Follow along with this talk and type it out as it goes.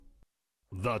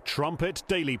The Trumpet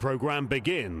Daily program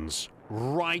begins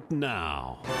right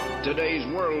now. Today's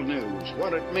world news,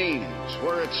 what it means,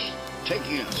 where it's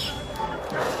taking us.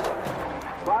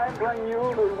 I bring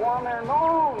you the one and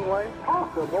only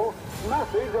possible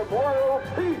message of world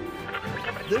peace.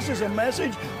 This is a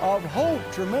message of hope,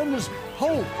 tremendous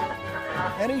hope.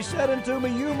 And he said unto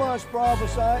me, you must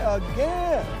prophesy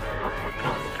again.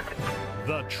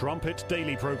 The Trumpet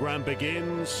Daily program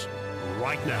begins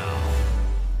right now.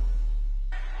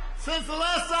 Since the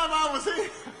last time I was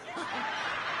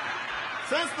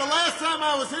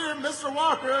here, Mr.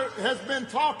 Walker has been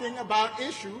talking about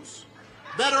issues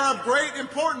that are of great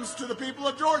importance to the people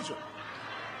of Georgia.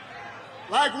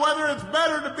 Like whether it's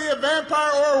better to be a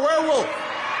vampire or a werewolf.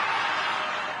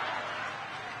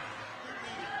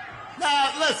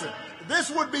 Now, listen, this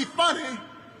would be funny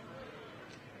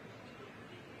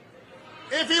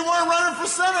if he weren't running for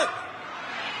Senate.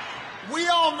 We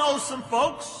all know some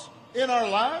folks in our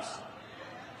lives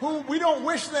who we don't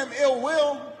wish them ill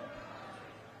will.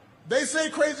 They say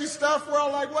crazy stuff. We're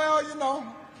all like, well, you know,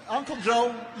 Uncle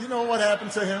Joe, you know what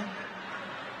happened to him.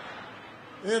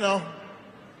 You know,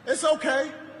 it's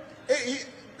okay.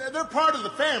 They're part of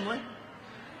the family,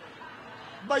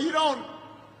 but you don't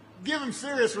give them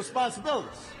serious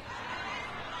responsibilities.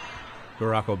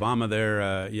 Barack Obama there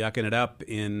yucking it up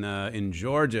in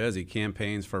Georgia as he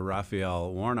campaigns for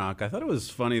Raphael Warnock. I thought it was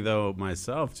funny, though,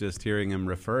 myself, just hearing him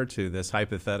refer to this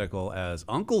hypothetical as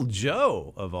Uncle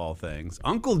Joe, of all things.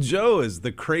 Uncle Joe is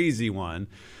the crazy one.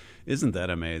 Isn't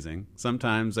that amazing?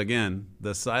 Sometimes, again,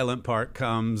 the silent part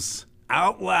comes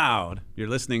out loud. You're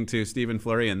listening to Stephen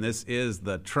Flurry, and this is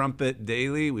the Trumpet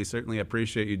Daily. We certainly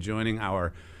appreciate you joining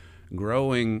our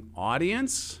growing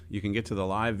audience. You can get to the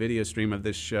live video stream of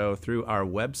this show through our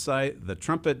website,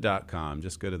 thetrumpet.com.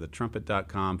 Just go to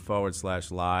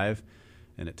thetrumpet.com/live,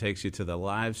 and it takes you to the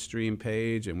live stream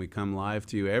page, and we come live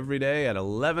to you every day at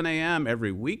 11 a.m.,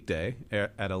 every weekday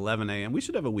at 11 a.m. We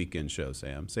should have a weekend show,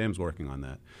 Sam. Sam's working on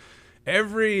that.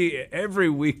 Every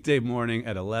weekday morning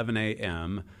at 11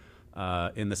 a.m.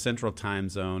 In the central time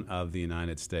zone of the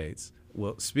United States.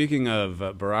 Well, speaking of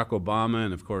Barack Obama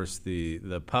and, of course, the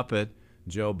puppet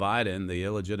Joe Biden, the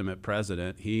illegitimate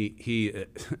president, he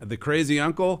the crazy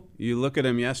uncle, you look at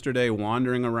him yesterday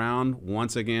wandering around.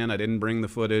 Once again, I didn't bring the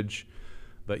footage,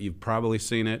 but you've probably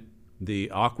seen it.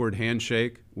 The awkward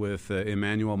handshake with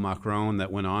Emmanuel Macron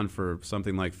that went on for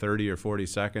something like 30 or 40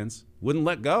 seconds. Wouldn't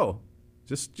let go.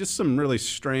 Just some really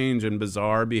strange and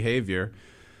bizarre behavior.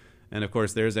 And, of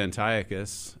course, there's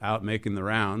Antiochus out making the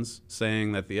rounds,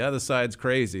 saying that the other side's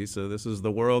crazy, so this is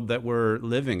the world that we're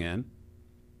living in.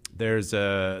 There's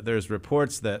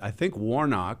reports that I think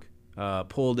Warnock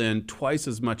pulled in twice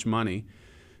as much money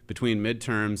between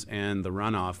midterms and the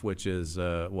runoff, which is,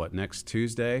 next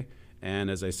Tuesday?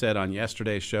 And as I said on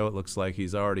yesterday's show, it looks like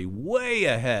he's already way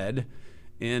ahead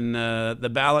in the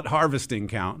ballot harvesting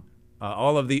count,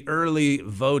 all of the early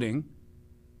voting.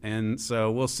 And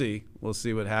so we'll see. We'll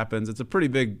see what happens. It's a pretty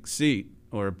big seat,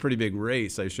 or a pretty big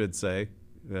race, I should say,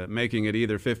 making it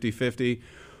either 50-50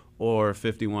 or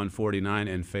 51-49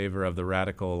 in favor of the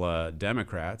radical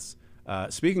Democrats.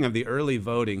 Speaking of the early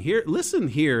voting, listen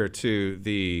here to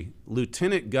the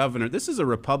lieutenant governor. This is a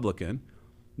Republican.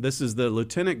 This is the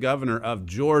lieutenant governor of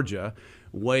Georgia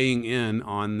weighing in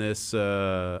on this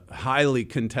highly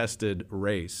contested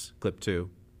race. Clip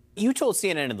 2. You told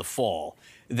CNN in the fall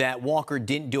that Walker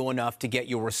didn't do enough to get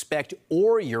your respect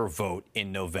or your vote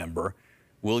in November.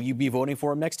 Will you be voting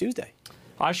for him next Tuesday?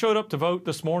 I showed up to vote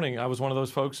this morning. I was one of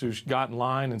those folks who got in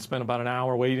line and spent about an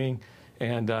hour waiting.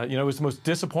 And, it was the most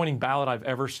disappointing ballot I've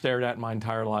ever stared at in my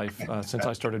entire life since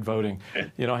I started voting.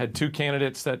 I had two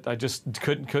candidates that I just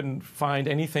couldn't find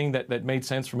anything that made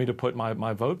sense for me to put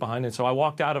my vote behind. And so I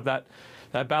walked out of that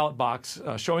ballot box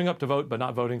showing up to vote but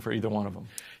not voting for either one of them.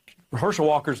 Herschel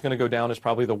Walker is going to go down as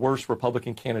probably the worst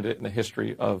Republican candidate in the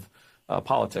history of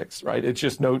politics, right? It's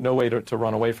just no way to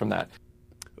run away from that.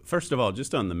 First of all,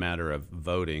 just on the matter of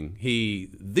voting,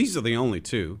 these are the only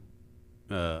two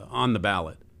on the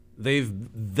ballot.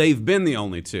 They've been the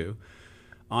only two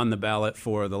on the ballot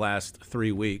for the last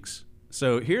 3 weeks.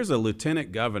 So here's a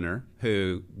lieutenant governor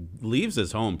who leaves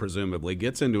his home, presumably,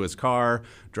 gets into his car,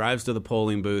 drives to the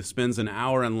polling booth, spends an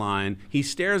hour in line. He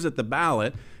stares at the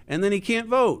ballot, and then he can't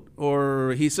vote.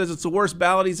 Or he says it's the worst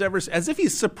ballot he's ever seen, as if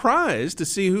he's surprised to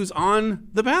see who's on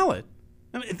the ballot.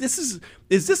 I mean, is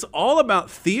this all about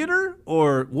theater?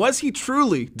 Or was he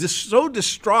truly so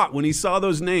distraught when he saw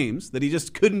those names that he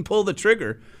just couldn't pull the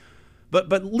trigger?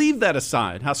 But leave that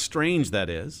aside, how strange that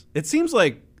is. It seems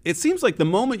like the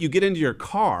moment you get into your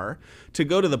car to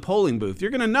go to the polling booth,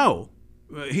 you're going to know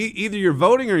either you're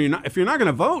voting or you're not. If you're not going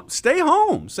to vote, stay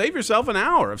home. Save yourself an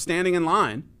hour of standing in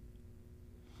line.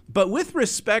 But with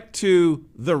respect to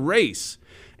the race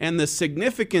and the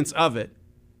significance of it,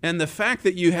 and the fact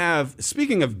that you have,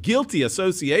 speaking of guilty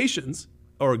associations,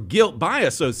 or guilt by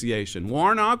association,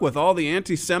 Warnock with all the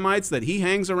anti-Semites that he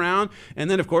hangs around, and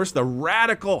then, of course, the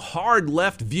radical hard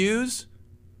left views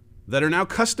that are now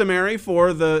customary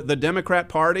for the Democrat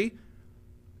Party.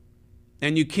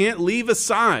 And you can't leave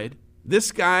aside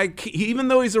this guy, even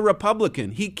though he's a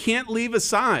Republican, he can't leave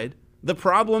aside the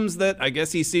problems that I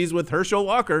guess he sees with Herschel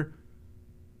Walker.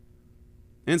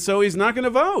 And so he's not going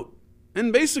to vote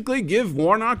and basically give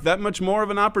Warnock that much more of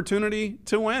an opportunity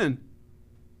to win.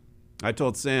 I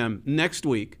told Sam next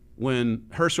week when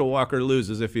Herschel Walker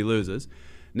loses, if he loses,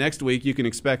 next week you can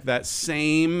expect that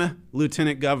same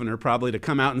lieutenant governor probably to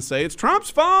come out and say it's Trump's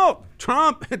fault.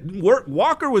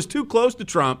 Walker was too close to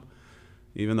Trump,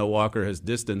 even though Walker has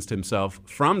distanced himself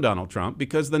from Donald Trump,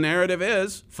 because the narrative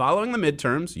is, following the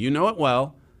midterms, you know it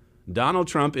well, Donald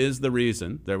Trump is the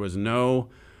reason there was no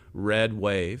red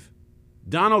wave.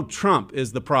 Donald Trump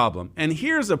is the problem. And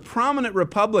here's a prominent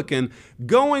Republican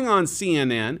going on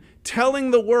CNN telling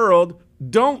the world,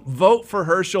 don't vote for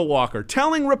Herschel Walker,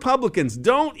 telling Republicans,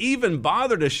 don't even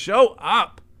bother to show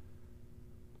up.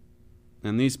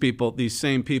 And these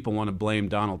same people want to blame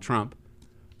Donald Trump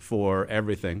for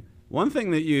everything. One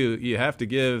thing that you have to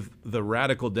give the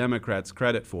radical Democrats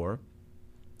credit for,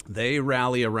 they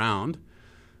rally around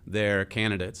their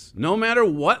candidates. No matter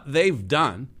what they've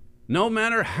done, no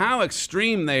matter how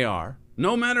extreme they are,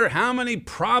 no matter how many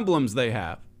problems they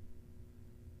have.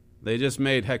 They just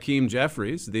made Hakeem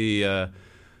Jeffries the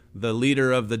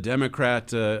leader of the Democrat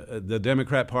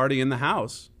Party in the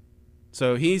House.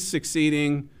 So he's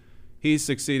succeeding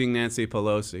Nancy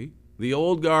Pelosi. The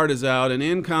old guard is out, and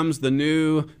in comes the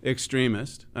new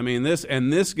extremist. I mean,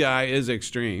 this guy is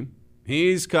extreme.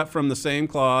 He's cut from the same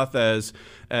cloth as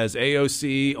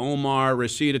AOC, Omar,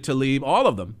 Rashida Tlaib, all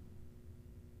of them.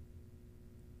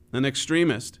 An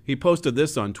extremist. He posted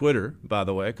this on Twitter, by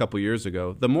the way, a couple years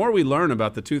ago. The more we learn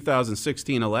about the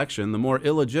 2016 election, the more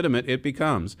illegitimate it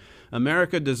becomes.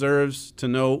 America deserves to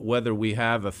know whether we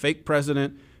have a fake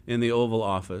president in the Oval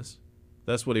Office.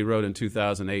 That's what he wrote in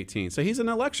 2018. So he's an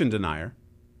election denier.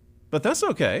 But that's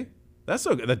okay. That's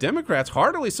okay. The Democrats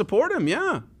heartily support him,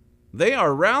 yeah. They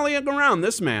are rallying around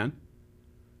this man.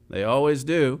 They always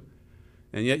do.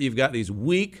 And yet you've got these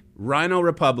weak rhino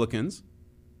Republicans,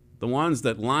 the ones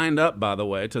that lined up, by the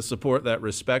way, to support that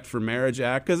Respect for Marriage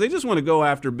Act, because they just want to go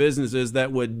after businesses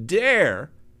that would dare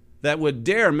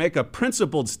make a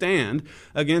principled stand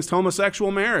against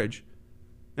homosexual marriage.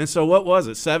 And so what was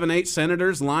it? 7, 8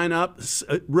 senators line up,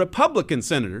 Republican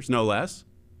senators, no less.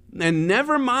 And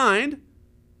never mind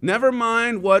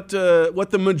what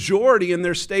the majority in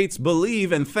their states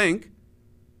believe and think.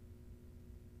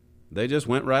 They just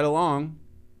went right along.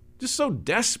 Just so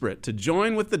desperate to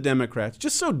join with the Democrats,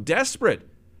 just so desperate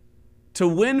to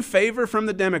win favor from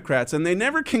the Democrats, and they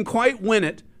never can quite win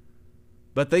it,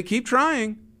 but they keep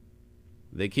trying.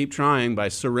 They keep trying by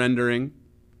surrendering,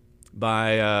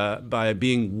 by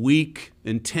being weak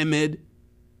and timid,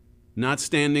 not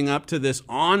standing up to this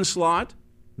onslaught,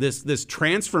 this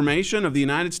transformation of the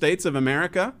United States of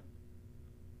America.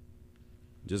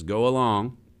 Just go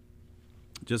along.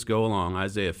 Just go along.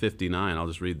 Isaiah 59, I'll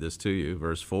just read this to you.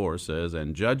 Verse 4 says,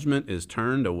 "And judgment is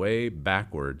turned away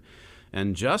backward,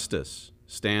 and justice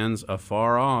stands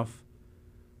afar off.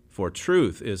 For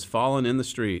truth is fallen in the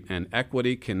street, and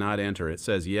equity cannot enter." It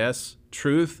says, yes,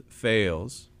 truth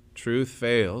fails. Truth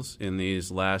fails in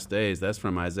these last days. That's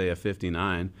from Isaiah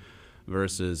 59,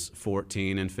 verses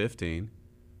 14 and 15.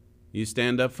 You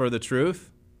stand up for the truth,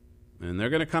 and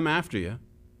they're going to come after you.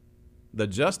 The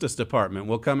Justice Department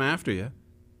will come after you.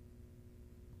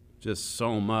 Just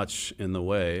so much in the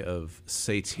way of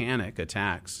satanic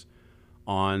attacks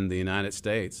on the United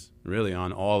States, really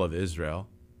on all of Israel.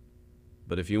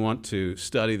 But if you want to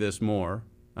study this more,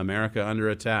 America Under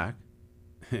Attack,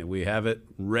 we have it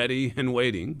ready and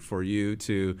waiting for you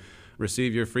to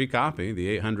receive your free copy, the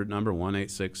 800 number,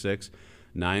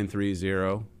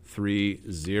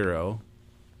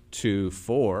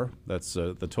 1-866-930-3024. That's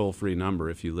the toll-free number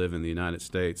if you live in the United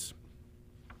States.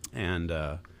 And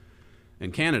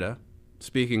Canada,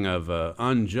 speaking of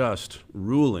unjust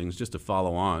rulings, just to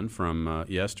follow on from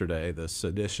yesterday, the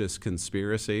seditious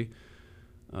conspiracy,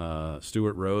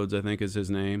 Stuart Rhodes, I think is his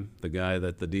name, the guy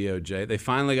that the DOJ, they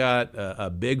finally got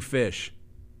a big fish.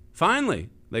 Finally,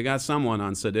 they got someone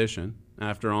on sedition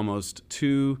after almost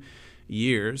 2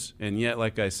 years. And yet,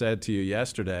 like I said to you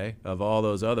yesterday, of all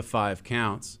those other 5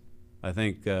 counts, I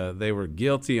think they were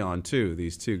guilty on 2,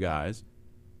 these 2 guys.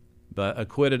 but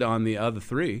acquitted on the other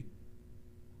 3,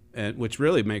 and which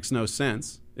really makes no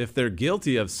sense. If they're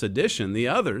guilty of sedition, the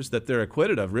others that they're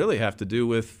acquitted of really have to do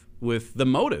with the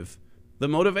motive, the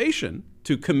motivation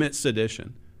to commit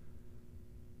sedition.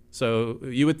 So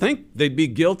you would think they'd be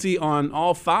guilty on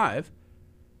all 5.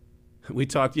 We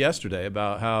talked yesterday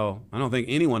about how I don't think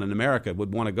anyone in America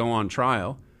would want to go on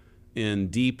trial in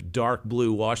deep, dark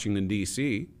blue Washington,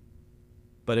 D.C.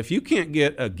 But if you can't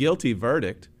get a guilty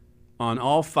verdict on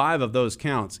all 5 of those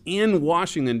counts in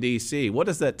Washington, D.C., what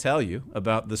does that tell you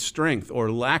about the strength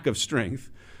or lack of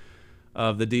strength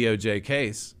of the DOJ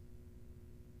case?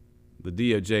 The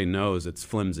DOJ knows it's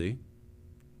flimsy.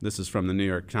 This is from the New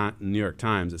York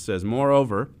Times. It says,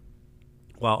 moreover,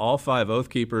 while all 5 Oath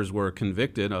Keepers were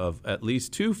convicted of at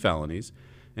least 2 felonies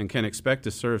and can expect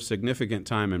to serve significant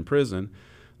time in prison,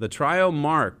 the trial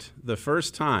marked the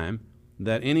first time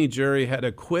that any jury had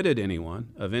acquitted anyone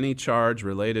of any charge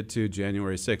related to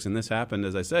January 6th. And this happened,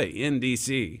 as I say, in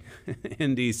D.C.,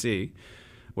 in D.C.,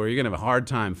 where you're going to have a hard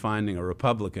time finding a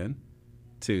Republican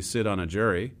to sit on a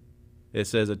jury. It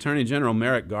says Attorney General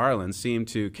Merrick Garland seemed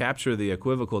to capture the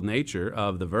equivocal nature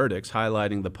of the verdicts,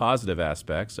 highlighting the positive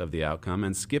aspects of the outcome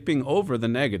and skipping over the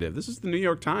negative. This is the New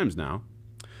York Times now.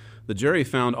 The jury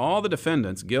found all the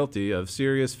defendants guilty of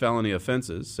serious felony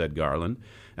offenses, said Garland.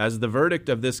 As the verdict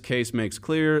of this case makes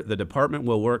clear, the department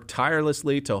will work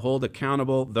tirelessly to hold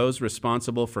accountable those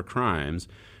responsible for crimes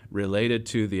related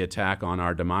to the attack on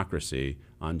our democracy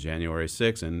on January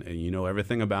 6th. And you know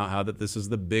everything about how that this is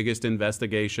the biggest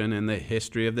investigation in the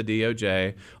history of the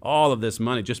DOJ. All of this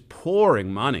money, just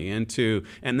pouring money into,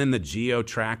 and then the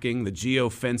geo-tracking, the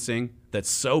geo-fencing that's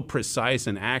so precise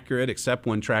and accurate, except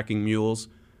when tracking mules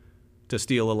to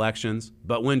steal elections.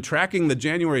 But when tracking the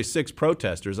January 6th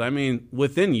protesters, I mean,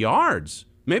 within yards,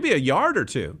 maybe a yard or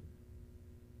two,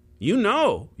 you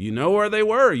know where they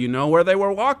were. You know where they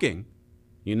were walking.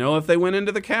 You know if they went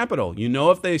into the Capitol. You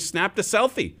know if they snapped a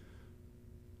selfie.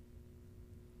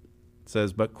 It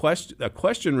says, but a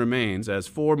question remains as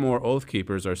 4 more Oath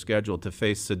Keepers are scheduled to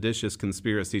face seditious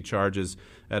conspiracy charges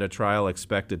at a trial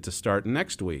expected to start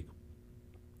next week.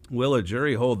 Will a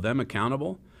jury hold them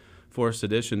accountable for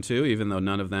sedition too, even though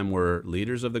none of them were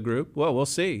leaders of the group? Well, we'll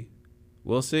see.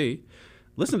 We'll see.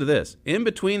 Listen to this. In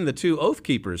between the 2 Oath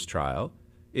Keepers trial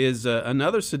is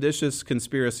another seditious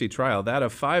conspiracy trial, that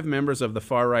of 5 members of the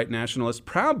far-right nationalist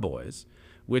Proud Boys,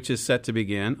 which is set to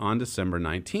begin on December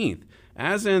 19th.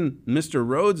 As in Mr.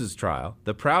 Rhodes' trial,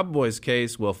 the Proud Boys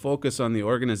case will focus on the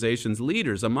organization's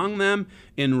leaders, among them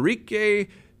Enrique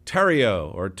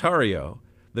Tarrio,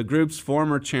 the group's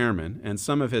former chairman, and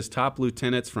some of his top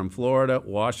lieutenants from Florida,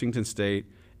 Washington State,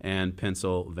 and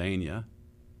Pennsylvania.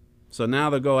 So now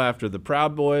they'll go after the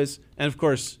Proud Boys. And, of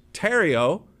course,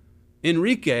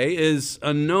 Enrique is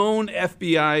a known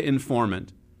FBI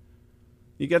informant.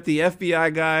 You got the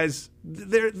FBI guys.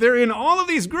 They're in all of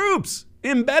these groups,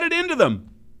 embedded into them.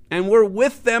 And we're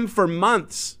with them for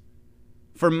months.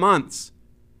 For months.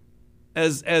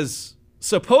 As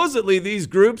supposedly these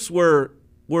groups were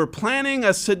planning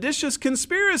a seditious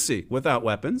conspiracy without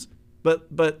weapons, but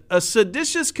a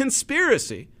seditious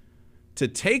conspiracy to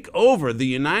take over the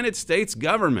United States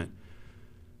government.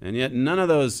 And yet none of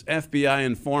those FBI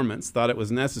informants thought it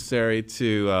was necessary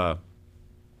to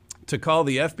call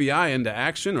the FBI into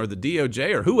action, or the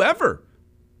DOJ, or whoever,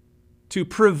 to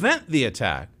prevent the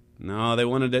attack. No, they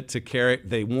wanted it to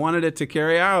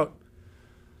carry out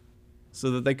so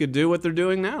that they could do what they're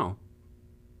doing now.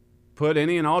 Put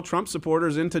any and all Trump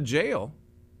supporters into jail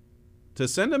to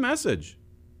send a message.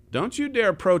 Don't you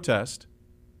dare protest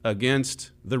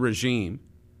against the regime.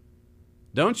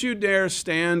 Don't you dare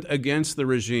stand against the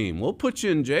regime. We'll put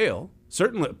you in jail,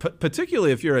 certainly,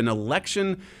 particularly if you're an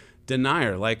election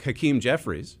denier like Hakeem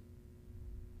Jeffries.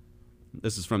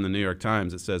 This is from the New York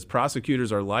Times. It says,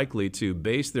 prosecutors are likely to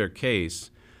base their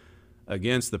case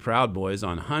against the Proud Boys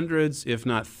on hundreds, if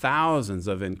not thousands,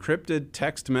 of encrypted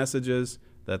text messages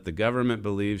that the government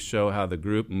believes show how the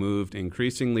group moved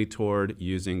increasingly toward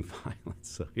using violence.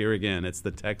 So here again, it's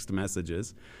the text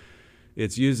messages.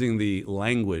 It's using the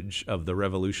language of the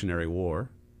Revolutionary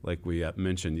War, like we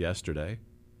mentioned yesterday.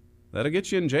 That'll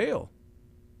get you in jail.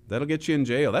 That'll get you in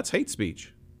jail. That's hate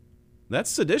speech. That's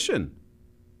sedition.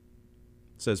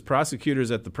 It says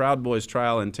prosecutors at the Proud Boys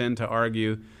trial intend to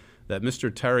argue that Mr.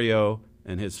 Tarrio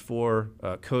and his 4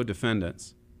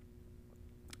 co-defendants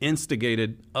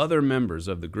instigated other members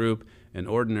of the group and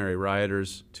ordinary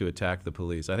rioters to attack the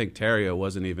police. I think Tarrio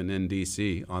wasn't even in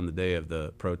D.C. on the day of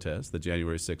the protest, the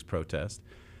January 6th protest.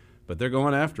 But they're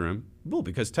going after him, well,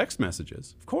 because text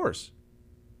messages, of course.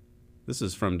 This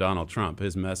is from Donald Trump,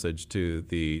 his message to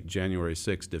the January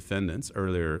 6th defendants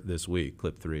earlier this week,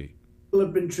 clip 3.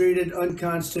 have been treated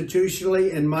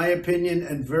unconstitutionally, in my opinion,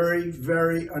 and very,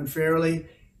 very unfairly.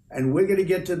 And we're going to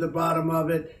get to the bottom of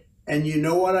it. And you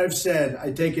know what I've said.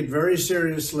 I take it very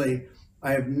seriously.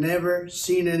 I have never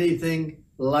seen anything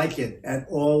like it at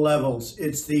all levels.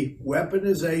 It's the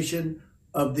weaponization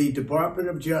of the Department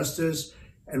of Justice.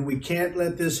 And we can't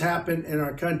let this happen in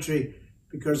our country,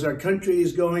 because our country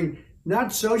is going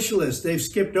not socialist. They've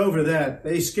skipped over that.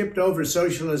 They skipped over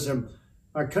socialism.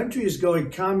 Our country is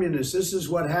going communist. This is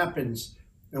what happens,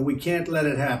 and we can't let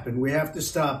it happen. We have to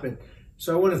stop it.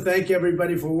 So I want to thank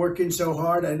everybody for working so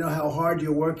hard. I know how hard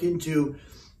you're working to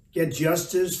get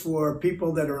justice for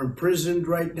people that are imprisoned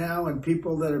right now and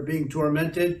people that are being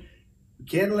tormented. We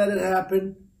can't let it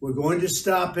happen. We're going to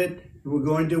stop it, and we're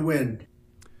going to win.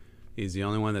 He's the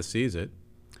only one that sees it.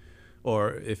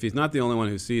 Or if he's not the only one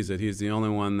who sees it, he's the only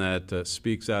one that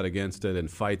speaks out against it and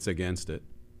fights against it.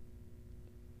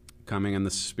 Coming in the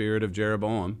spirit of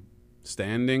Jeroboam,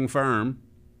 standing firm.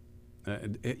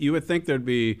 You would think there'd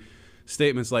be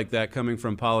statements like that coming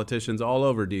from politicians all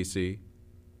over D.C.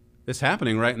 It's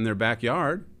happening right in their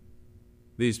backyard.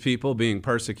 These people being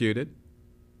persecuted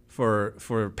for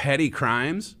petty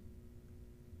crimes,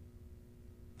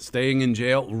 staying in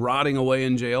jail, rotting away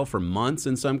in jail for months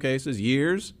in some cases,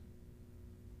 years.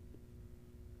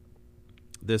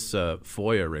 This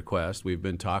FOIA request, we've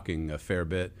been talking a fair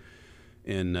bit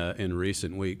in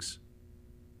recent weeks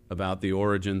about the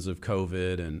origins of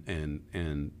COVID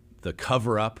and the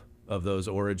cover-up of those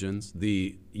origins,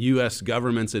 the U.S.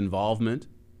 government's involvement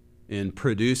in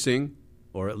producing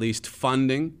or at least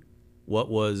funding what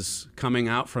was coming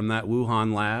out from that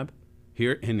Wuhan lab.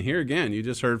 Here again, you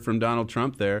just heard from Donald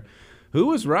Trump there. Who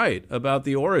was right about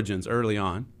the origins early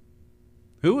on?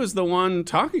 Who was the one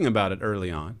talking about it early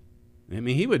on? I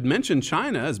mean, he would mention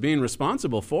China as being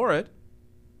responsible for it.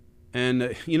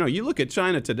 And, you look at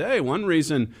China today, one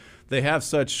reason they have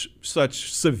such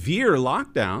severe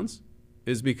lockdowns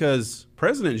is because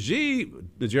President Xi,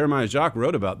 Jeremiah Jacques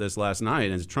wrote about this last night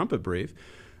in his trumpet brief,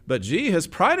 but Xi has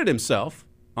prided himself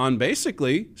on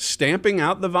basically stamping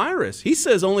out the virus. He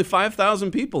says only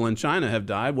 5,000 people in China have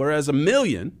died, whereas 1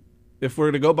 million, if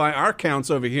we're to go by our counts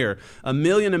over here, 1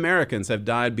 million Americans have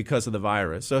died because of the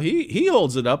virus. So he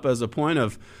holds it up as a point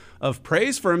of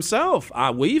praise for himself.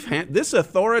 This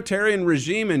authoritarian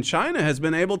regime in China has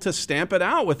been able to stamp it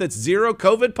out with its zero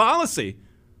COVID policy.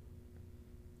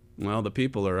 Well, the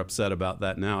people are upset about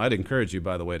that now. I'd encourage you,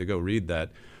 by the way, to go read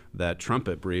that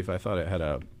trumpet brief. I thought it had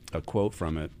a quote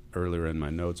from it earlier in my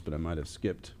notes, but I might have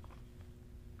skipped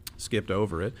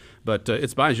over it. But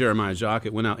it's by Jeremiah Jacques.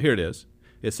 It went out. Here it is.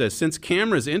 It says, since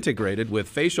cameras integrated with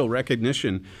facial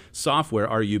recognition software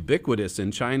are ubiquitous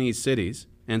in Chinese cities,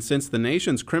 and since the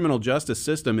nation's criminal justice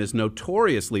system is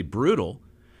notoriously brutal,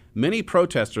 many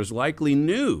protesters likely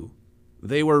knew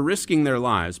they were risking their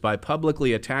lives by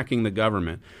publicly attacking the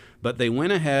government, but they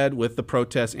went ahead with the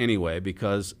protests anyway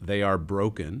because they are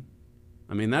broken.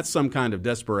 I mean, that's some kind of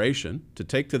desperation to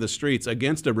take to the streets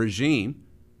against a regime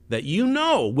that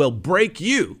will break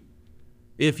you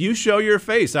if you show your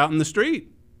face out in the street.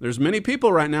 There's many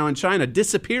people right now in China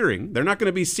disappearing. They're not going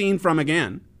to be seen from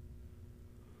again.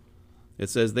 It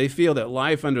says they feel that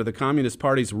life under the Communist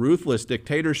Party's ruthless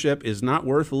dictatorship is not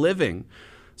worth living,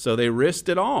 so they risked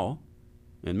it all.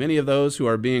 And many of those who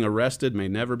are being arrested may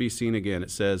never be seen again. It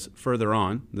says further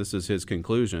on, this is his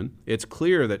conclusion, it's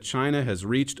clear that China has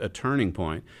reached a turning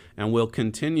point and will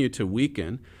continue to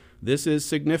weaken. This is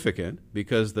significant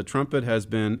because the trumpet has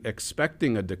been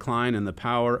expecting a decline in the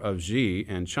power of Xi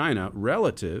and China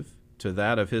relative to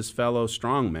that of his fellow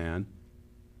strongman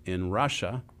in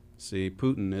Russia. See,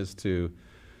 Putin is to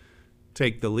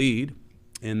take the lead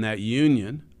in that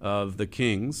union of the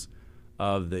kings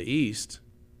of the East.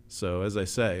 So, as I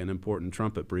say, an important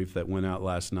trumpet brief that went out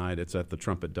last night. It's at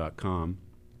thetrumpet.com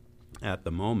at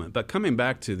the moment. But coming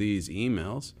back to these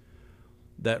emails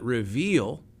that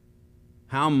reveal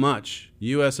how much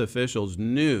U.S. officials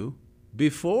knew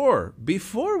before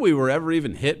we were ever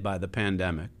even hit by the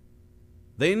pandemic.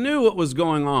 They knew what was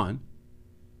going on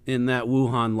in that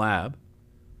Wuhan lab.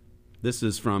 This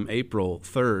is from April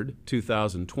 3rd,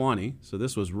 2020. So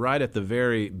this was right at the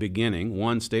very beginning.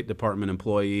 One State Department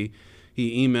employee,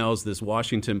 he emails this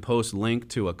Washington Post link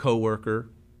to a coworker,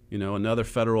 another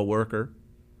federal worker.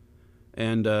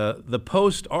 And the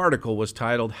Post article was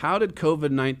titled, How Did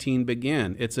COVID-19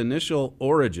 Begin? Its initial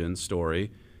origin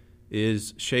story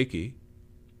is shaky.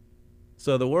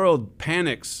 So the world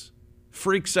panics,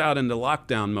 freaks out into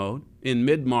lockdown mode in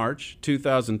mid-March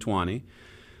 2020.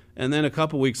 And then a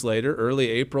couple weeks later, early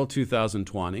April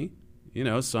 2020,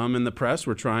 some in the press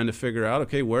were trying to figure out,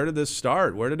 okay, where did this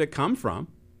start? Where did it come from?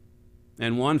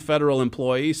 And one federal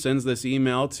employee sends this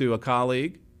email to a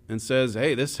colleague and says,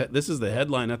 hey, this is the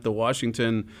headline at the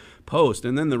Washington Post.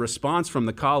 And then the response from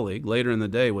the colleague later in the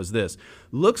day was this: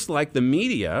 looks like the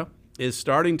media is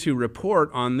starting to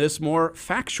report on this more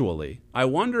factually. I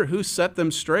wonder who set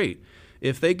them straight.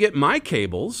 If they get my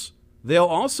cables, they'll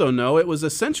also know it was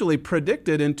essentially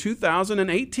predicted in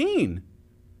 2018.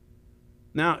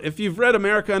 Now, if you've read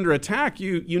America Under Attack,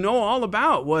 you know all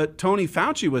about what Tony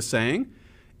Fauci was saying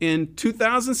in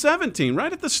 2017,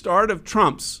 right at the start of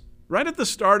Trump's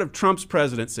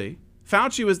presidency.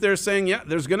 Fauci was there saying, yeah,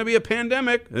 there's going to be a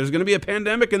pandemic. There's going to be a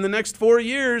pandemic in the next 4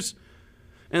 years.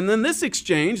 And then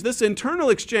this internal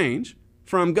exchange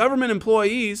from government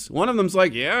employees, one of them's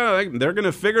like, yeah, they're going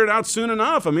to figure it out soon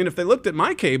enough. I mean, if they looked at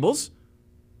my cables,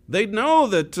 they'd know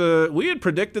that we had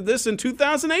predicted this in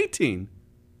 2018.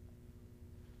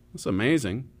 It's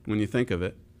amazing when you think of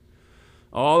it.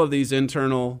 All of these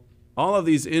internal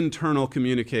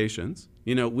communications.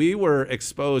 You know, we were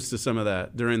exposed to some of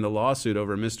that during the lawsuit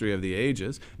over Mystery of the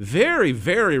Ages. Very,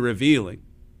 very revealing.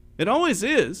 It always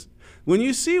is. When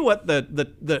you see what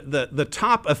the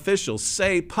top officials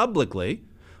say publicly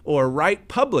or write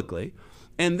publicly,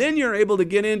 and then you're able to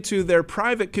get into their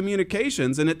private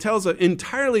communications and it tells an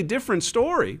entirely different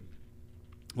story.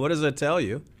 What does that tell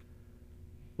you?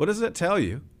 What does that tell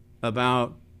you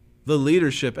about the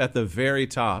leadership at the very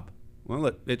top?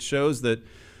 Well, it shows that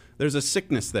there's a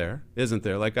sickness there, isn't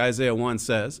there? Like Isaiah 1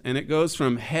 says, and it goes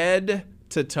from head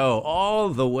to toe, all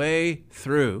the way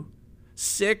through,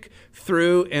 sick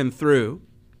through and through.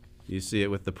 You see it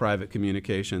with the private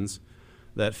communications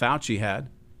that Fauci had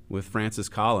with Francis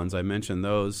Collins. I mentioned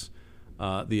those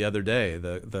the other day.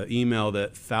 The email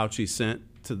that Fauci sent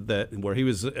to that, where he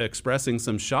was expressing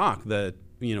some shock that,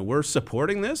 you know, we're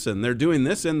supporting this and they're doing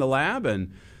this in the lab,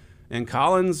 and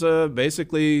Collins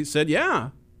basically said, yeah.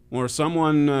 Or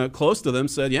someone close to them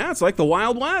said, yeah, it's like the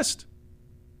Wild West.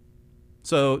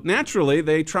 So naturally,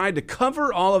 they tried to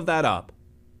cover all of that up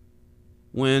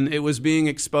when it was being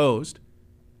exposed.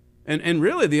 And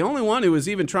really, the only one who was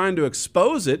even trying to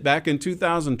expose it back in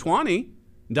 2020,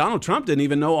 Donald Trump didn't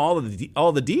even know all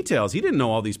the details. He didn't know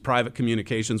all these private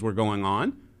communications were going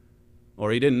on,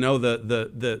 or he didn't know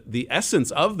the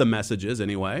essence of the messages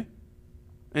anyway.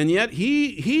 And yet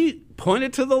he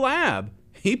pointed to the lab.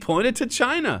 He pointed to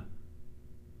China.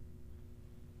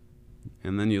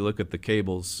 And then you look at the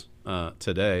cables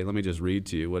today. Let me just read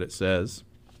to you what it says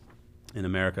in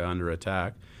America Under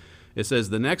Attack. It says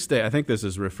the next day, I think this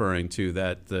is referring to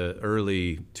the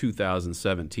early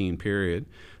 2017 period.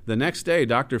 The next day,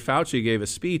 Dr. Fauci gave a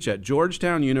speech at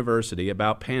Georgetown University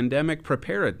about pandemic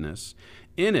preparedness.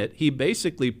 In it, he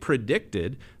basically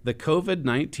predicted the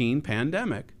COVID-19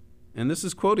 pandemic. And this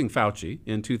is quoting Fauci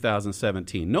in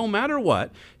 2017. No matter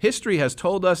what, history has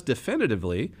told us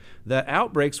definitively that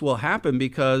outbreaks will happen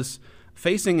because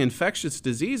facing infectious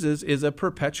diseases is a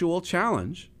perpetual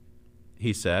challenge,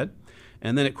 he said.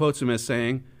 And then it quotes him as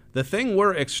saying, the thing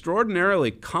we're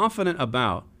extraordinarily confident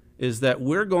about is that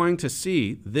we're going to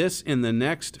see this in the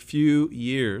next few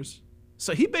years.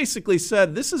 So he basically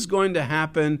said this is going to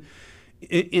happen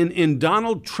in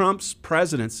Donald Trump's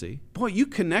presidency. Boy, you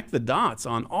connect the dots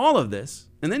on all of this,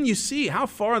 and then you see how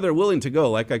far they're willing to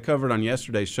go, like I covered on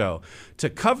yesterday's show,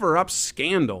 to cover up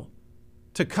scandal.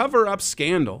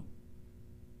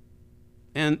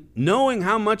 And knowing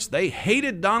how much they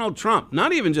hated Donald Trump,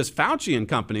 not even just Fauci and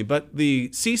company, but the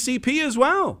CCP as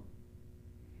well.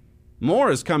 More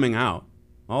is coming out.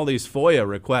 All these FOIA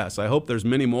requests. I hope there's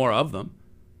many more of them.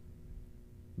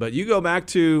 But you go back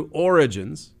to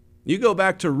origins. You go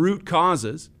back to root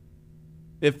causes.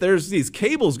 If there's these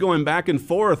cables going back and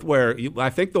forth where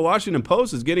I think the Washington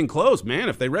Post is getting close, man,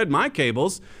 if they read my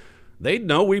cables, they'd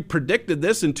know we predicted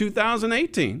this in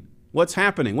 2018. What's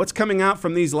happening? What's coming out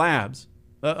from these labs?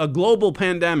 A global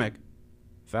pandemic.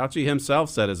 Fauci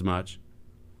himself said as much.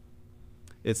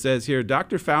 It says here,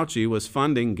 Dr. Fauci was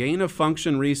funding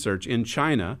gain-of-function research in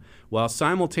China while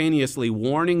simultaneously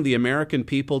warning the American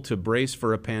people to brace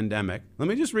for a pandemic. Let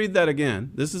me just read that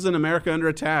again. This is an America Under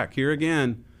Attack. Here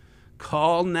again.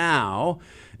 Call now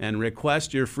and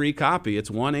request your free copy.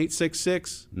 It's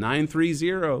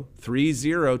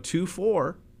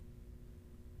 1-866-930-3024.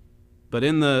 But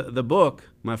in the book,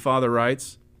 my father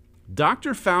writes,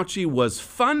 Dr. Fauci was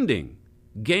funding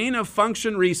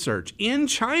gain-of-function research in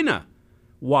China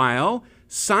while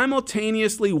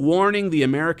simultaneously warning the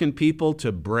American people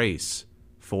to brace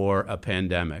for a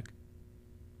pandemic.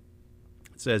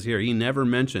 It says here, he never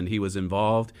mentioned he was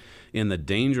involved in the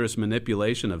dangerous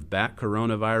manipulation of bat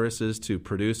coronaviruses to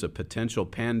produce a potential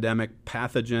pandemic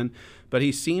pathogen, but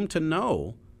he seemed to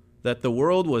know that the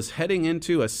world was heading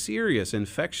into a serious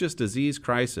infectious disease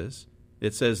crisis.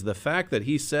 It says the fact that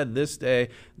he said this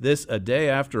a day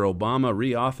after Obama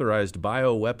reauthorized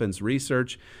bioweapons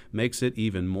research makes it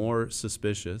even more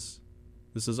suspicious.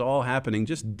 This is all happening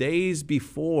just days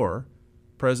before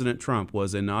President Trump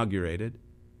was inaugurated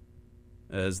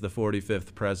as the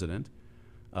 45th president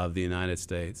of the United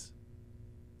States.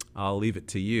 I'll leave it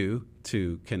to you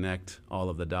to connect all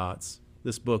of the dots.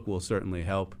 This book will certainly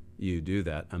help you do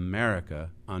that. America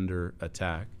Under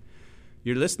Attack.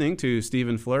 You're listening to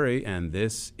Stephen Flurry, and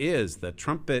this is the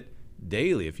Trumpet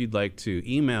Daily. If you'd like to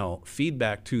email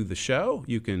feedback to the show,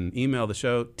 you can email the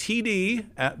show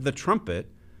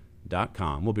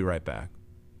td@thetrumpet.com. We'll be right back.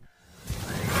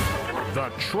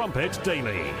 The Trumpet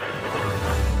Daily.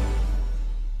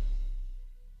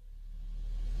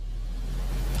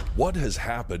 What has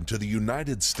happened to the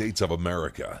United States of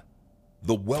America?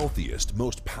 The wealthiest,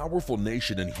 most powerful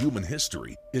nation in human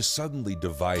history is suddenly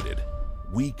divided,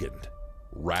 weakened,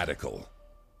 radical.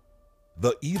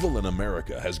 The evil in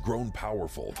America has grown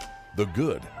powerful. The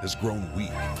good has grown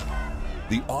weak.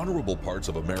 The honorable parts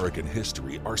of American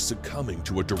history are succumbing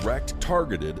to a direct,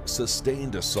 targeted,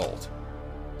 sustained assault.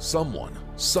 Someone,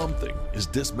 something is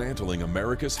dismantling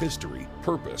America's history,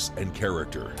 purpose, and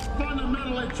character.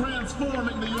 Fundamentally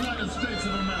transforming the United States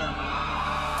of America.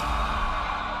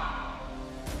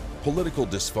 Political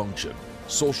dysfunction,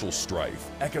 social strife,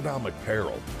 economic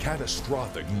peril,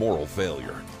 catastrophic moral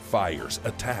failure, fires,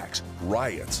 attacks,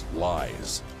 riots,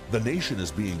 lies. The nation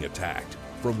is being attacked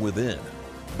from within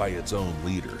by its own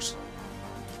leaders.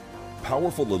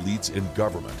 Powerful elites in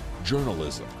government,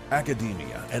 journalism,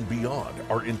 academia, and beyond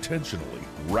are intentionally,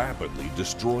 rapidly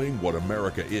destroying what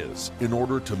America is in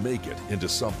order to make it into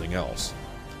something else.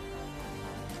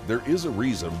 There is a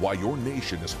reason why your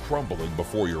nation is crumbling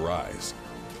before your eyes.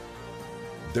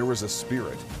 There is a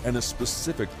spirit and a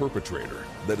specific perpetrator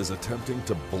that is attempting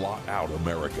to blot out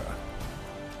America.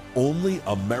 Only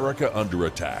America Under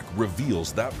Attack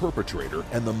reveals that perpetrator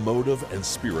and the motive and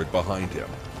spirit behind him.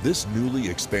 This newly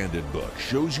expanded book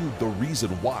shows you the reason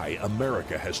why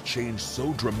America has changed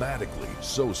so dramatically,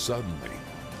 so suddenly.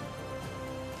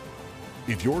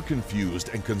 If you're confused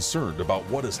and concerned about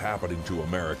what is happening to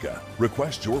America,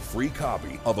 request your free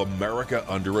copy of America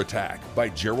Under Attack by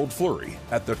Gerald Flurry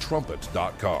at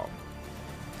thetrumpet.com.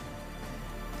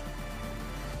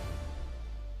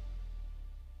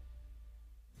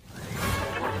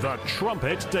 The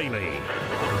Trumpet Daily.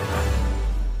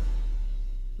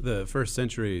 The first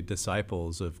century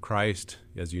disciples of Christ,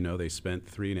 as you know, they spent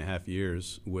 3.5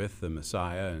 years with the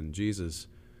Messiah, and Jesus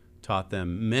taught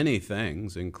them many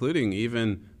things, including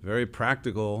even very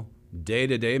practical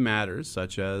day-to-day matters,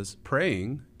 such as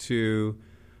praying to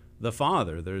the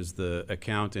Father. There's the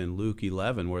account in Luke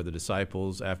 11 where the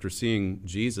disciples, after seeing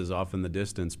Jesus off in the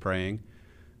distance praying,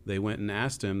 they went and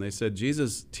asked him, they said,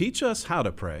 Jesus, teach us how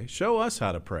to pray. Show us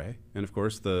how to pray. And of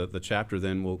course, the chapter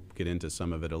then, we'll get into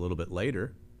some of it a little bit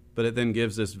later, but it then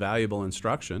gives this valuable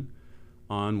instruction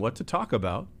on what to talk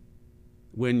about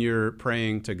when you're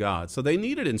praying to God. So they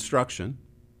needed instruction.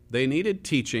 They needed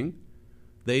teaching.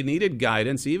 They needed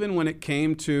guidance, even when it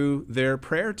came to their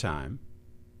prayer time.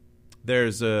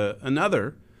 There's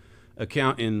another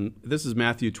account this is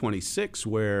Matthew 26,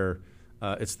 where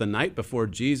it's the night before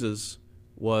Jesus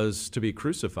was to be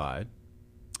crucified.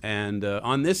 And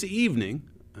on this evening,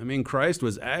 Christ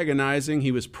was agonizing.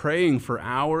 He was praying for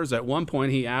hours. At one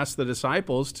point, he asked the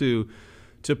disciples to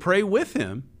pray with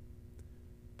him,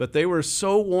 but they were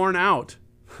so worn out.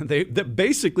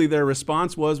 Basically, their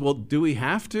response was, well, do we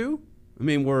have to?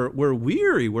 We're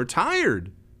weary. We're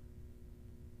tired.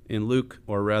 In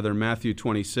Matthew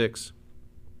 26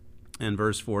 and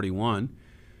verse 41,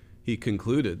 he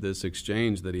concluded this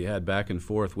exchange that he had back and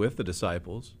forth with the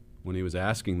disciples when he was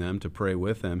asking them to pray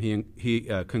with him. He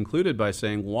concluded by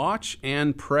saying, "Watch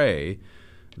and pray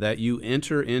that you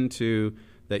enter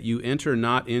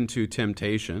not into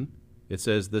temptation." It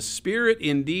says, "The spirit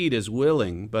indeed is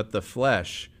willing, but the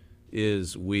flesh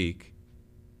is weak."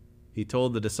 He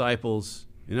told the disciples,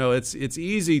 it's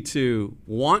easy to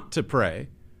want to pray,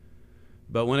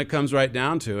 but when it comes right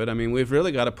down to it, we've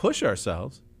really got to push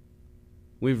ourselves.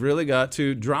 We've really got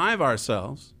to drive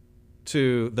ourselves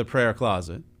to the prayer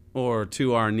closet or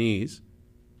to our knees.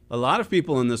 A lot of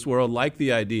people in this world like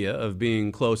the idea of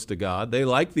being close to God. They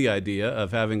like the idea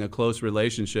of having a close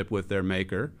relationship with their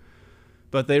Maker,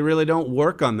 but they really don't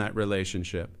work on that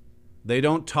relationship. They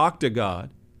don't talk to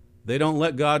God. They don't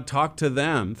let God talk to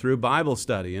them through Bible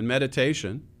study and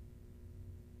meditation.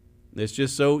 It's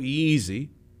just so easy.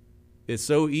 It's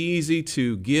so easy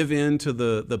to give in to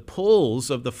the pulls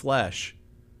of the flesh,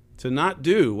 to not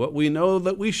do what we know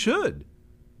that we should.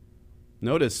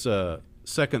 Notice 2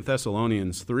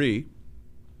 Thessalonians 3.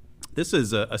 This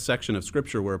is a section of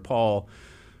Scripture where Paul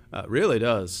really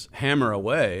does hammer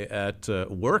away at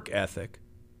work ethic.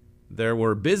 There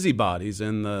were busybodies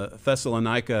in the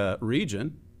Thessalonica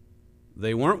region.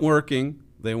 They weren't working.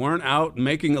 They weren't out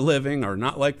making a living, or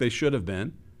not like they should have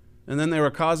been. And then they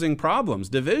were causing problems,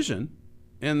 division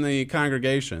in the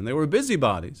congregation. They were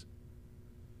busybodies.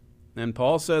 And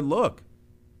Paul said, look,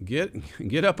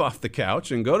 get up off the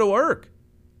couch and go to work.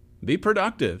 Be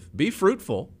productive. Be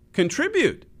fruitful.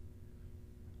 Contribute.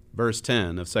 Verse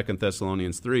 10 of 2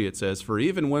 Thessalonians 3, it says, "For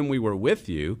even when we were with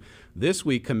you, this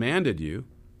we commanded you,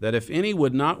 that if any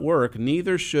would not work,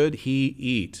 neither should he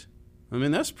eat." I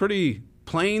mean, that's pretty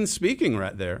plain speaking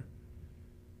right there.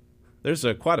 There's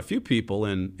quite a few people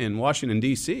in Washington,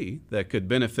 D.C. that could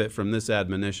benefit from this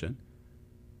admonition.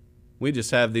 We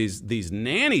just have these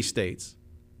nanny states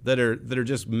that are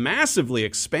just massively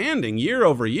expanding year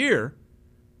over year.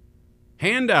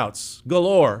 Handouts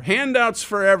galore, handouts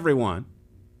for everyone.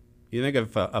 You think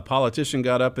if a politician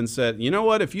got up and said, you know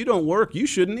what, if you don't work, you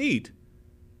shouldn't eat.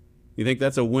 You think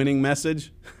that's a winning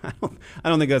message? I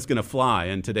don't think that's going to fly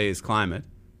in today's climate.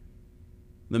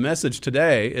 The message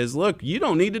today is, look, you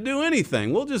don't need to do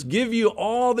anything. We'll just give you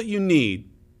all that you need.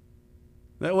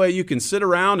 That way you can sit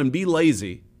around and be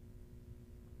lazy.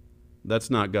 That's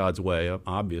not God's way,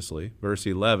 obviously. Verse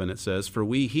 11, it says, "For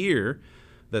we hear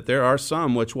that there are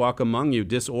some which walk among you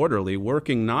disorderly,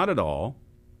 working not at all,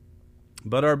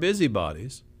 but are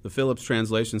busybodies." The Phillips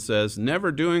translation says,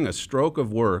 "never doing a stroke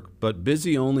of work, but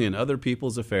busy only in other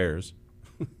people's affairs."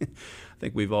 I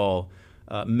think we've all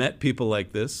met people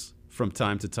like this from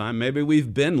time to time. Maybe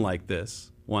we've been like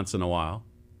this once in a while.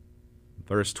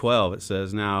 Verse 12, it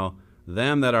says, "Now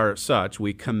them that are such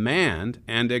we command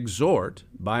and exhort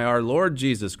by our Lord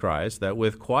Jesus Christ, that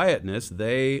with quietness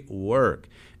they work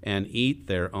and eat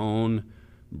their own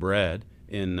bread."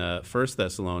 In 1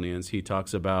 Thessalonians, he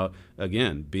talks about,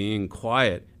 again, being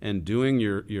quiet and doing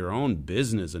your own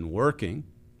business and working.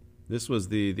 This was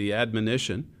the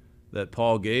admonition that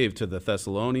Paul gave to the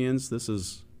Thessalonians. This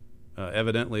is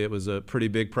evidently it was a pretty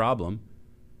big problem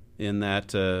in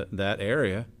that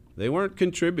area. They weren't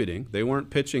contributing. They weren't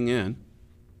pitching in.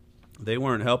 They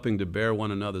weren't helping to bear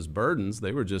one another's burdens.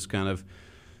 They were just kind of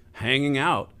hanging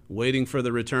out, waiting for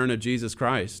the return of Jesus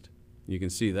Christ. You can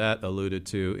see that alluded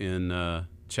to in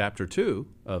chapter 2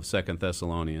 of 2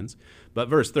 Thessalonians. But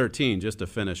verse 13, just to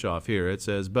finish off here, it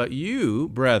says, "But you,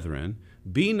 brethren,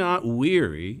 be not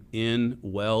weary in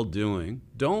well-doing."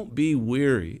 Don't be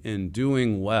weary in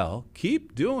doing well.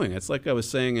 Keep doing. It's like I was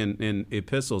saying in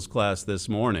epistles class this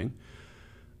morning.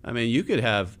 I mean, you could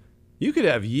have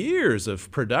years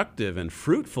of productive and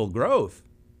fruitful growth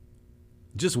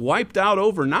just wiped out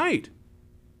overnight.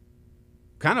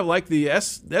 Kind of like the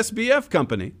SBF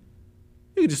company.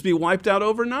 You could just be wiped out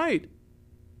overnight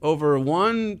over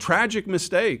one tragic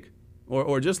mistake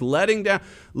or just letting down.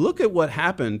 Look at what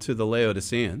happened to the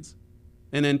Laodiceans.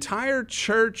 An entire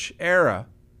church era.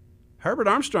 Herbert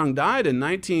Armstrong died in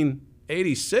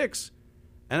 1986.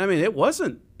 And I mean, it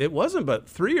wasn't but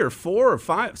 3 or 4 or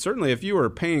 5. Certainly, if you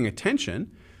were paying attention,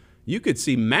 you could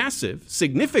see massive,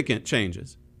 significant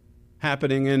changes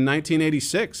happening in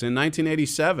 1986 and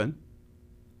 1987.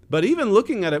 But even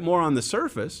looking at it more on the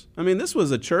surface, I mean, this was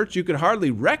a church you could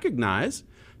hardly recognize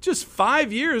just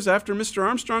 5 years after Mr.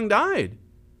 Armstrong died.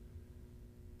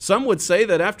 Some would say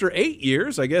that after 8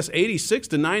 years, I guess 86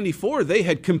 to 94, they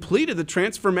had completed the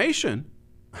transformation.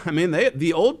 I mean,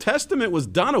 the Old Testament was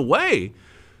done away.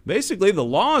 Basically, the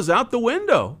law is out the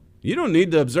window. You don't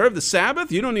need to observe the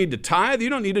Sabbath. You don't need to tithe. You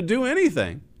don't need to do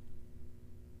anything.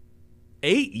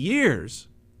 8 years.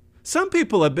 Some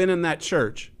people have been in that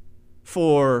church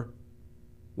for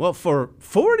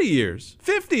 40 years,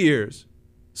 50 years.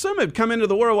 Some had come into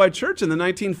the Worldwide Church in the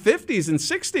 1950s and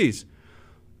 60s,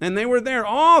 and they were there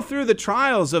all through the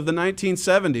trials of the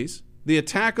 1970s, the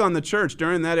attack on the church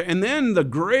during that, and then the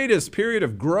greatest period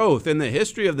of growth in the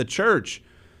history of the church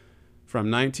from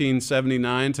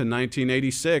 1979 to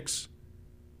 1986.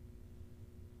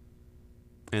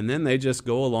 And then they just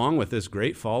go along with this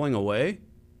great falling away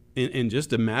in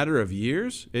just a matter of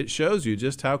years. It shows you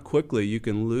just how quickly you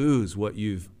can lose what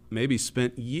you've maybe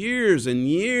spent years and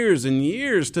years and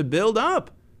years to build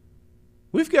up.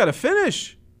 We've got to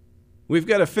finish. We've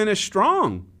got to finish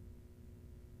strong.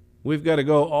 We've got to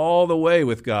go all the way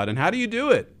with God. And how do you do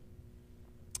it?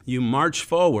 You march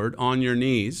forward on your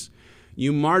knees.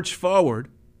 You march forward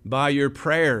by your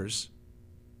prayers.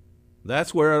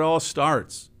 That's where it all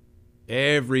starts.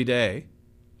 Every day.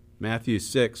 Matthew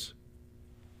 6,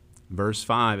 verse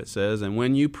 5, it says, "And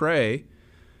when you pray,"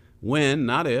 when,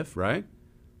 not if, right?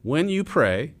 "When you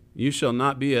pray, You shall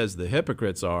not be as the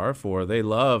hypocrites are, for they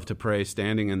love to pray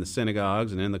standing in the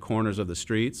synagogues and in the corners of the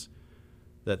streets,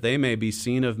 that they may be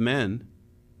seen of men.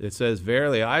 It says,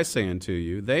 verily I say unto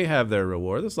you, they have their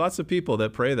reward. There's lots of people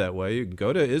that pray that way. You can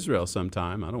go to Israel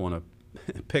sometime. I don't want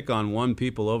to pick on one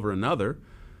people over another.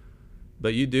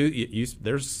 But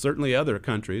there's certainly other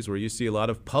countries where you see a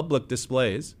lot of public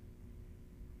displays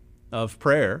of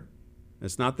prayer.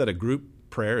 It's not that a group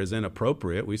prayer is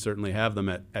inappropriate. We certainly have them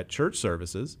at church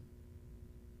services.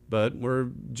 But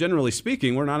generally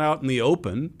speaking, we're not out in the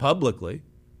open publicly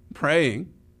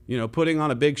praying, putting on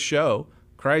a big show.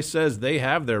 Christ says they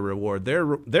have their reward. Their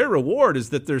reward is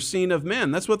that they're seen of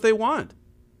men. That's what they want.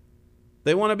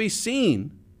 They want to be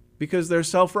seen because they're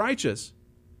self-righteous.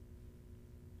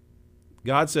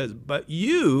 God says, but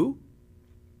you,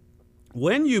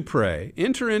 when you pray,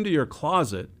 enter into your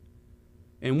closet,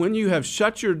 and when you have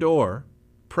shut your door,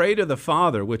 pray to the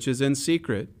Father which is in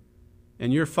secret,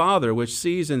 and your Father which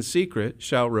sees in secret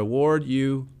shall reward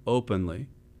you openly.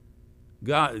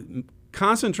 God,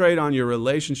 concentrate on your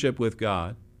relationship with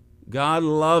God. God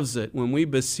loves it when we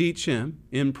beseech Him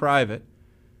in private.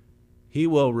 He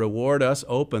will reward us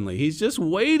openly. He's just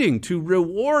waiting to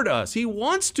reward us. He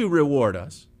wants to reward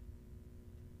us.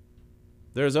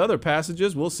 There's other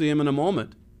passages, we'll see them in a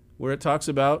moment, where it talks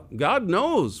about God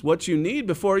knows what you need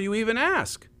before you even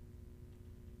ask.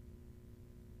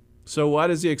 So why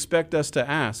does He expect us to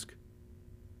ask?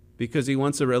 Because He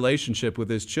wants a relationship with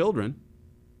His children.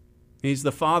 He's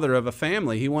the father of a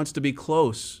family. He wants to be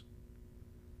close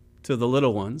to the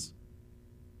little ones.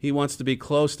 He wants to be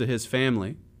close to His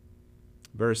family.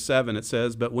 Verse 7, it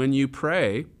says, but when you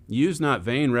pray, use not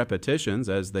vain repetitions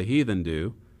as the heathen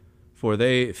do, for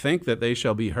they think that they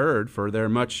shall be heard for their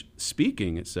much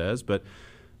speaking, it says. But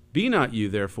be not you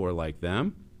therefore like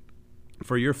them,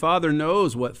 for your Father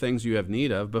knows what things you have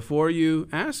need of before you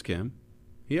ask Him.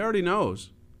 He already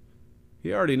knows.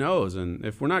 He already knows. And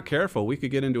if we're not careful, we could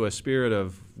get into a spirit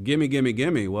of gimme, gimme,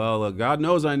 gimme. Well, God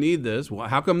knows I need this. Well,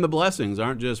 how come the blessings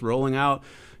aren't just rolling out,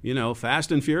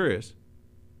 fast and furious?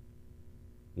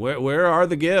 Where are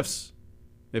the gifts?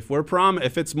 If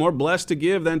it's more blessed to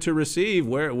give than to receive,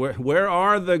 where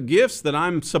are the gifts that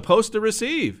I'm supposed to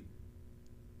receive?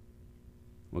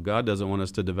 Well, God doesn't want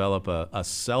us to develop a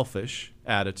selfish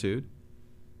attitude.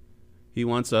 He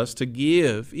wants us to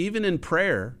give, even in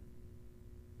prayer.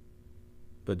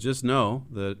 But just know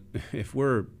that if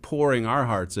we're pouring our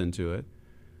hearts into it,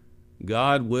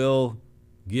 God will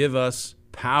give us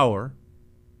power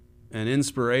and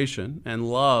inspiration and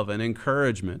love and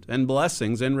encouragement and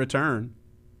blessings in return.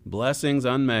 Blessings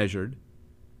unmeasured.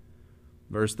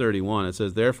 Verse 31, it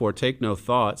says, therefore take no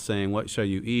thought, saying, what shall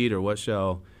you eat, or what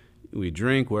shall we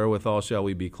drink? Wherewithal shall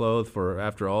we be clothed? For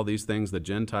after all these things the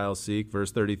Gentiles seek.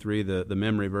 Verse 33, the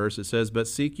memory verse, it says, but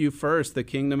seek you first the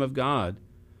kingdom of God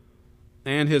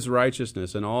and His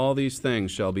righteousness, and all these things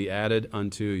shall be added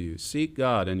unto you. Seek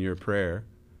God in your prayer.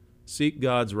 Seek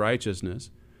God's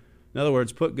righteousness. In other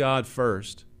words, put God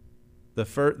first. The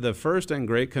first and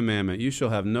great commandment, you shall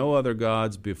have no other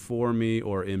gods before me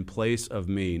or in place of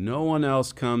me. No one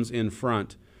else comes in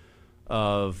front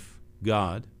of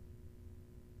God.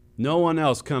 No one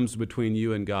else comes between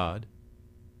you and God.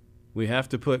 We have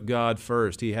to put God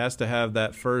first. He has to have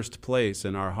that first place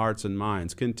in our hearts and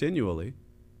minds continually.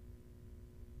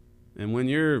 And when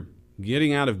you're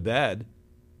getting out of bed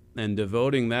and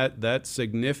devoting that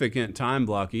significant time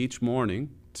block each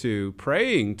morning to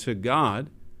praying to God,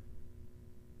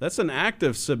 that's an act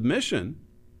of submission.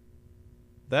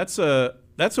 That's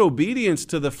obedience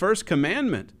to the first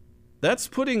commandment. That's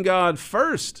putting God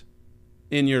first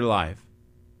in your life.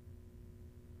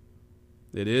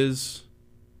 It is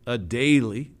a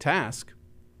daily task.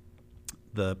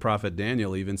 The prophet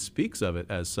Daniel even speaks of it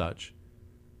as such.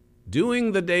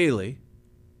 Doing the daily.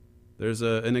 There's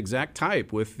an exact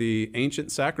type with the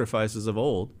ancient sacrifices of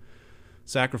old.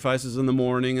 Sacrifices in the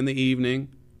morning and the evening.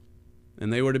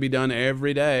 And they were to be done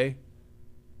every day.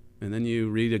 And then you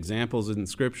read examples in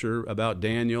Scripture about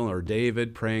Daniel or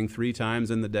David praying 3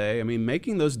 times in the day. I mean,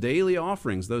 making those daily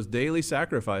offerings, those daily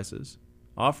sacrifices,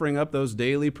 offering up those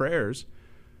daily prayers,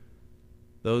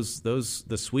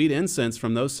 the sweet incense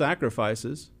from those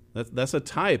sacrifices. That's a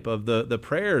type of the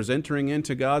prayers entering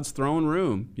into God's throne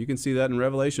room. You can see that in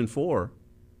Revelation 4.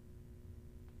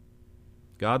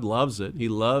 God loves it. He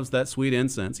loves that sweet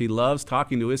incense. He loves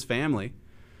talking to His family.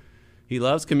 He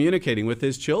loves communicating with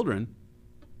His children.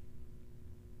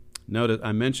 Notice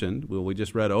I mentioned, we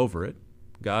just read over it,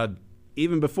 God,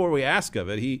 even before we ask of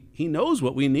it, He knows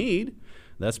what we need.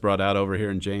 That's brought out over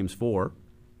here in James 4.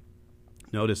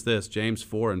 Notice this, James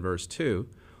 4 and verse 2.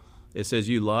 It says,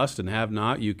 you lust and have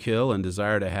not, you kill and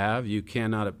desire to have, you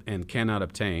cannot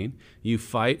obtain. You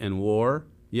fight and war,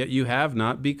 yet you have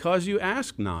not because you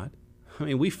ask not. I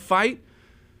mean, we fight,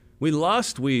 we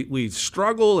lust, we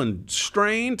struggle and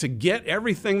strain to get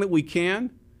everything that we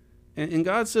can. And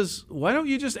God says, why don't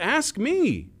you just ask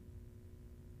me?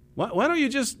 Why don't you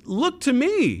just look to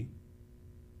me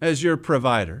as your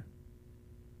provider?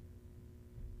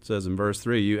 It says in verse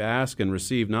 3, you ask and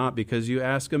receive not because you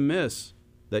ask amiss,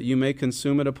 that you may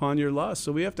consume it upon your lust.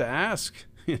 So we have to ask,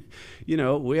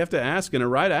 we have to ask in a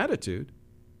right attitude.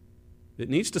 It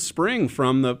needs to spring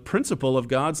from the principle of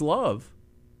God's love.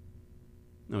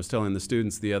 I was telling the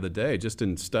students the other day, just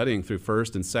in studying through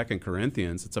 1st and 2nd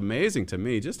Corinthians, it's amazing to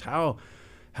me just how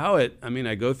it,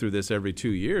 I go through this every 2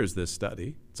 years, this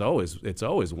study. It's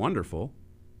always wonderful.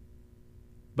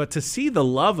 But to see the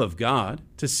love of God,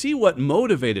 to see what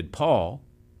motivated Paul,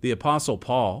 the Apostle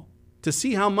Paul, to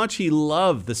see how much he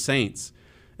loved the saints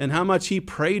and how much he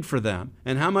prayed for them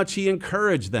and how much he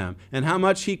encouraged them and how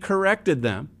much he corrected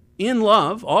them in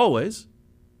love always.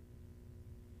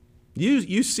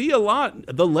 You see a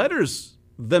lot. The letters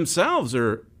themselves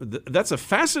that's a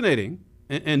fascinating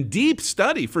and deep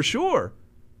study for sure.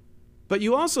 But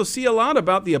you also see a lot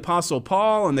about the Apostle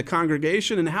Paul and the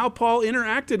congregation and how Paul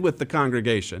interacted with the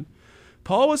congregation.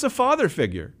 Paul was a father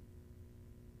figure.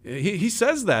 He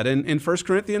says that in 1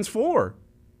 Corinthians 4.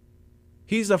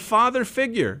 He's a father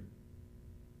figure,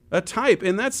 a type,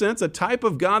 in that sense, a type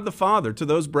of God the Father to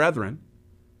those brethren.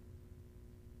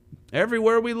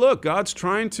 Everywhere we look, God's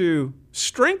trying to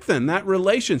strengthen that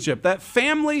relationship, that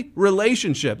family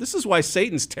relationship. This is why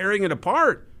Satan's tearing it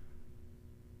apart.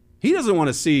 He doesn't want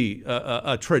to see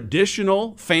a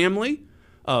traditional family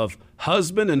of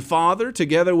husband and father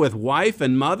together with wife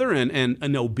and mother and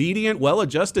an obedient,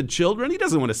 well-adjusted children. He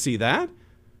doesn't want to see that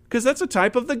because that's a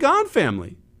type of the God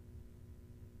family.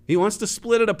 He wants to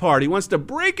split it apart. He wants to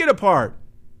break it apart.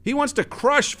 He wants to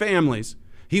crush families.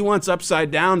 He wants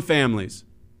upside-down families.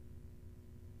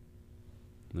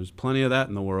 There's plenty of that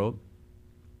in the world.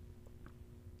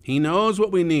 He knows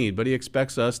what we need, but he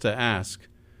expects us to ask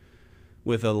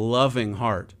with a loving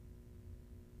heart.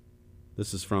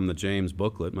 This is from the James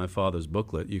booklet, my father's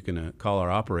booklet. You can call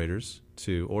our operators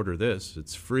to order this.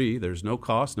 It's free. There's no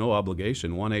cost, no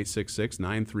obligation.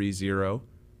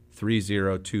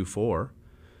 1-866-930-3024.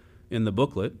 In the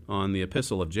booklet on the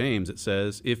Epistle of James, it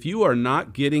says, if you are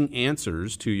not getting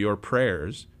answers to your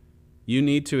prayers, you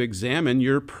need to examine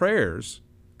your prayers.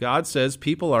 God says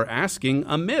people are asking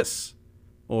amiss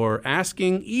or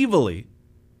asking evilly.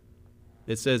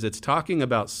 It says it's talking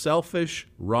about selfish,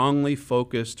 wrongly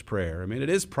focused prayer. I mean, it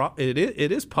is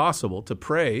possible to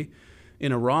pray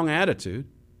in a wrong attitude.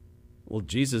 Well,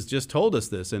 Jesus just told us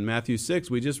this in Matthew 6.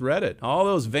 We just read it. All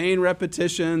those vain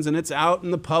repetitions, and it's out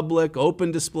in the public,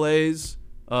 open displays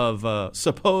of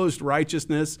supposed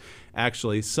righteousness,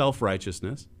 actually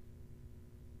self-righteousness.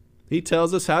 He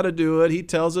tells us how to do it. He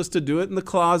tells us to do it in the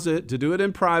closet, to do it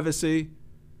in privacy,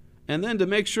 and then to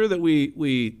make sure that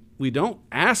we don't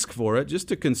ask for it, just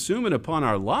to consume it upon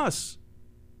our lusts.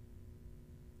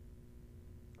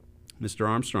 Mr.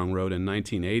 Armstrong wrote in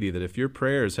 1980 that if your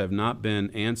prayers have not been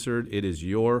answered, it is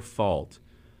your fault,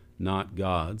 not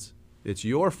God's. It's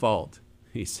your fault,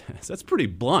 he says. That's pretty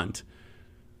blunt.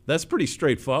 That's pretty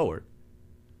straightforward.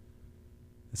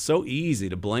 It's so easy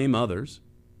to blame others,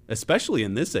 especially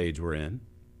in this age we're in.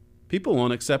 People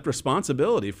won't accept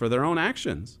responsibility for their own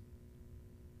actions.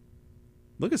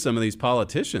 Look at some of these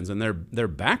politicians and their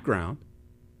background.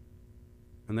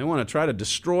 And they want to try to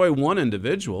destroy one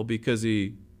individual because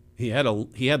he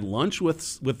had lunch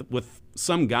with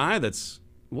some guy that's,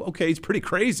 well, okay, he's pretty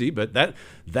crazy, but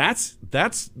that's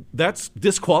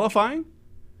disqualifying.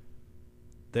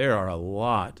 There are a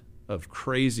lot of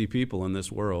crazy people in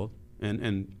this world,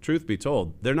 and truth be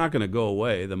told, they're not going to go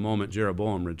away the moment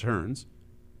Jeroboam returns.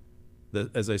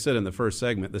 As I said in the first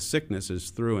segment, the sickness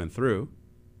is through and through.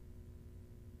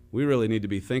 We really need to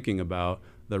be thinking about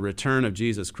the return of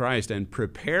Jesus Christ and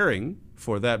preparing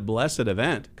for that blessed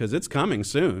event, because it's coming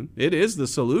soon. It is the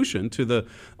solution to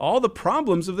all the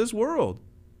problems of this world.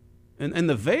 And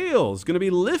the veil is going to be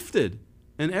lifted,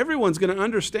 and everyone's going to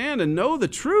understand and know the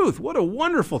truth. What a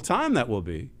wonderful time that will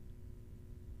be.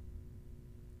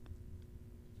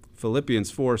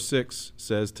 Philippians 4:6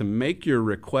 says to make your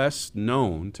requests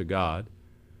known to God.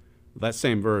 That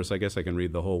same verse, I guess I can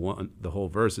read the whole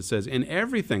verse. It says, in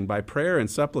everything by prayer and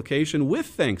supplication with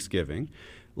thanksgiving,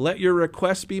 let your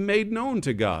requests be made known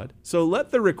to God. So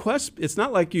let the request, it's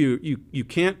not like you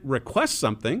can't request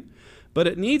something, but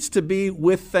it needs to be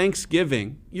with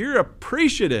thanksgiving. You're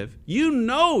appreciative. You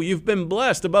know you've been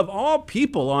blessed above all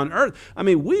people on earth. I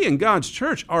mean, we in God's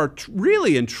church are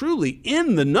really and truly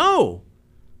in the know.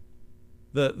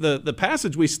 The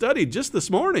passage we studied just this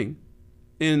morning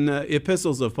in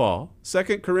epistles of Paul, 2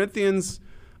 Corinthians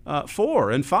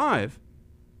 4 and 5.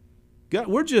 God,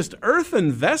 we're just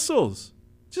earthen vessels,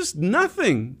 just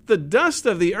nothing, the dust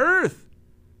of the earth.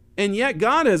 And yet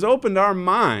God has opened our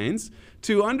minds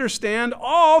to understand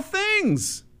all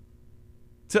things,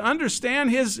 to understand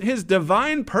his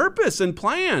divine purpose and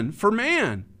plan for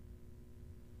man,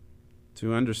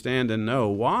 to understand and know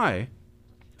why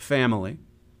family,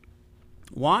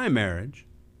 why marriage,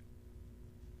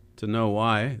 to know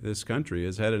why this country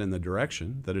is headed in the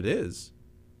direction that it is.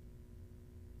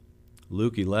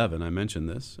 Luke 11, I mentioned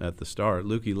this at the start.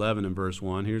 Luke 11 and verse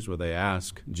 1, here's where they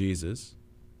ask Jesus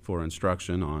for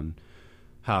instruction on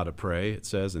how to pray. It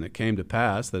says, "And it came to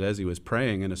pass that as he was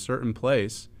praying in a certain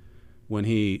place, when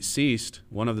he ceased,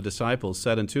 one of the disciples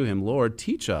said unto him, Lord,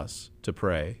 teach us to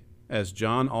pray, as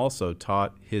John also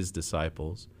taught his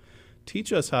disciples."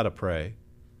 Teach us how to pray.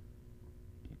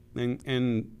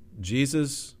 And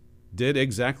Jesus did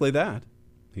exactly that.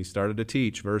 He started to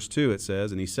teach. Verse 2, it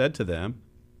says, "And he said to them,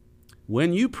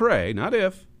 when you pray," not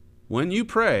if, "when you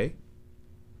pray,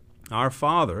 our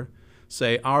Father,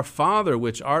 say, Our Father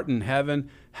which art in heaven,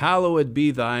 hallowed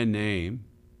be thy name."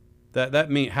 That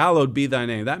means, hallowed be thy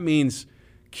name. That means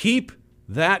keep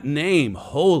that name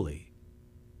holy.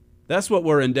 That's what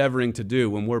we're endeavoring to do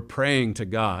when we're praying to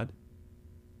God.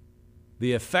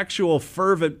 The effectual,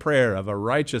 fervent prayer of a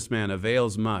righteous man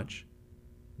avails much.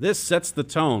 This sets the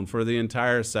tone for the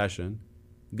entire session.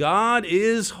 God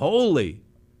is holy.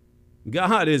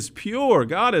 God is pure.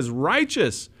 God is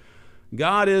righteous.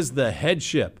 God is the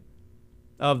headship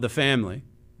of the family.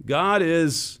 God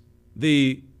is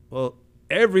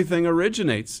everything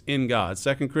originates in God.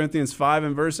 2 Corinthians 5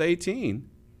 and verse 18.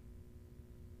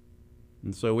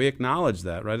 And so we acknowledge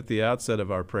that right at the outset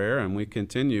of our prayer, and we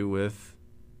continue with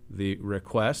the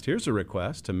request. Here's a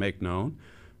request to make known.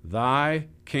 Thy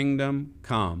kingdom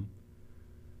come.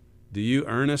 Do you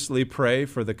earnestly pray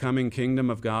for the coming kingdom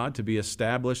of God to be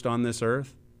established on this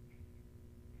earth?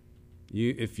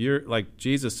 If you're, like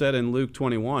Jesus said in Luke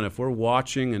 21, if we're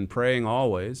watching and praying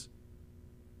always,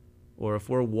 or if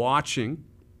we're watching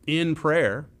in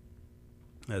prayer,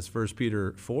 as 1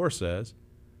 Peter 4 says,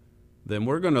 then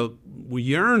we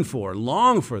yearn for,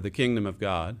 long for the kingdom of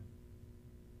God.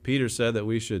 Peter said that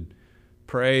we should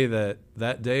pray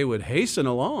that day would hasten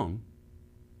along.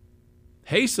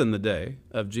 Hasten the day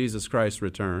of Jesus Christ's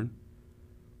return.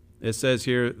 It says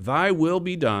here, thy will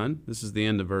be done. This is the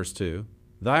end of verse 2.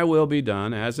 Thy will be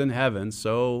done as in heaven,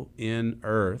 so in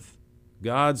earth.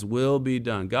 God's will be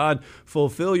done. God,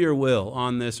 fulfill your will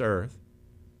on this earth.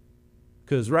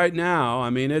 Because right now,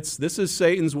 this is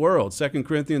Satan's world. 2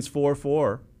 Corinthians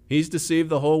 4:4. He's deceived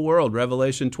the whole world.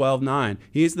 Revelation 12:9.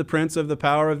 He's the prince of the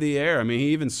power of the air.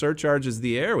 He even surcharges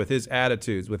the air with his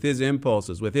attitudes, with his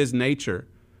impulses, with his nature.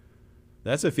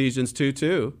 That's Ephesians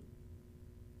 2:2.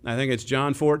 I think it's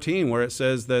John 14 where it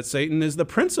says that Satan is the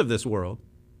prince of this world.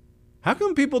 How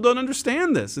come people don't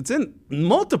understand this? It's in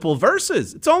multiple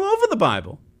verses. It's all over the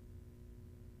Bible.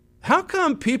 How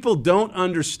come people don't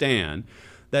understand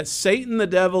that Satan the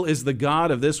devil is the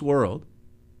god of this world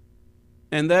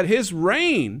and that his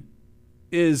reign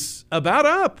is about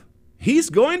up?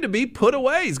 He's going to be put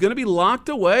away. He's going to be locked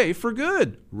away for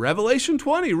good. Revelation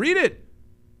 20, read it.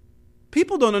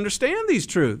 People don't understand these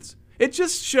truths. It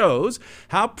just shows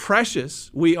how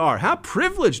precious we are, how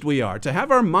privileged we are to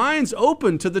have our minds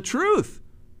open to the truth.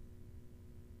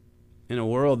 In a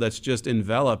world that's just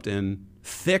enveloped in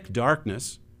thick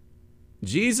darkness,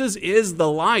 Jesus is the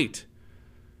light,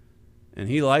 and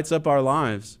he lights up our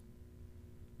lives.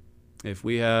 If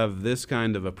we have this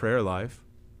kind of a prayer life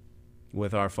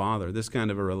with our Father, this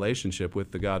kind of a relationship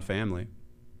with the God family.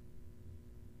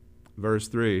 Verse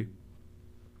 3.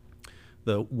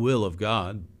 The will of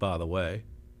God, by the way,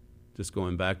 just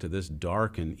going back to this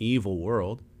dark and evil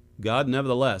world, God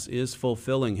nevertheless is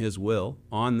fulfilling his will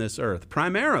on this earth,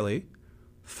 primarily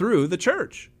through the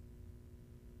church.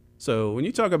 So when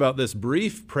you talk about this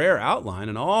brief prayer outline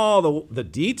and all the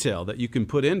detail that you can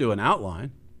put into an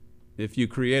outline, if you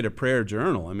create a prayer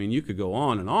journal, you could go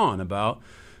on and on about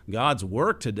God's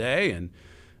work today and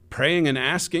praying and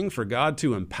asking for God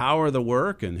to empower the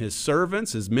work and his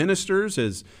servants, his ministers,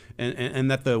 and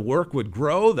that the work would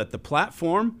grow, that the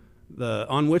platform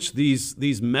on which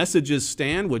these messages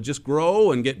stand would just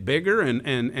grow and get bigger and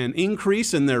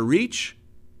increase in their reach.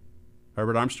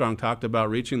 Herbert Armstrong talked about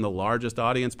reaching the largest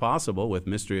audience possible with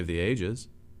Mystery of the Ages.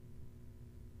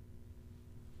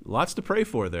 Lots to pray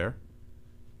for there.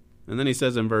 And then he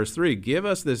says in verse 3, give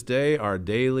us this day our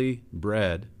daily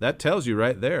bread. That tells you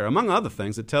right there, among other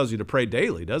things, it tells you to pray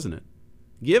daily, doesn't it?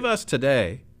 Give us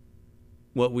today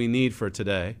what we need for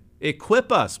today.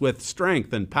 Equip us with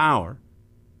strength and power,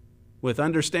 with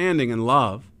understanding and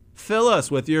love. Fill us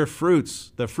with your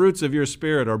fruits, the fruits of your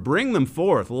Spirit, or bring them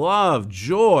forth. Love,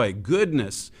 joy,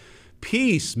 goodness,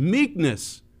 peace,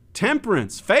 meekness,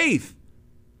 temperance, faith.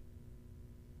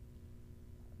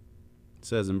 It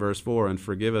says in verse 4, and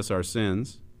forgive us our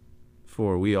sins,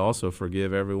 for we also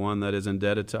forgive everyone that is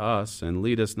indebted to us, and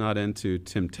lead us not into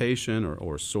temptation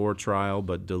or sore trial,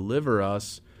 but deliver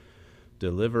us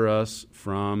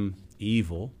from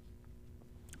evil.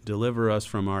 Deliver us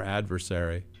from our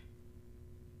adversary.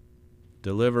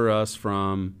 Deliver us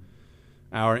from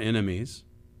our enemies.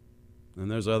 And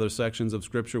there's other sections of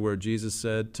Scripture where Jesus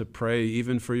said to pray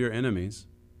even for your enemies.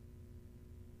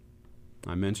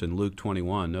 I mentioned Luke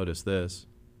 21. Notice this.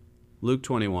 Luke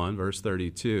 21, verse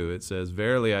 32, it says,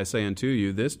 verily I say unto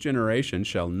you, this generation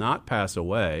shall not pass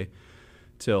away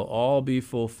till all be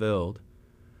fulfilled.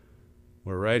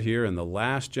 We're right here in the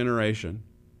last generation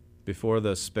before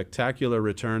the spectacular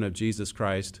return of Jesus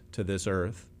Christ to this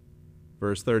earth.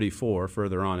 Verse 34,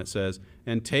 further on, it says,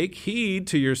 and take heed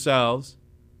to yourselves,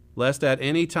 lest at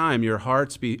any time your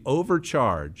hearts be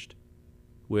overcharged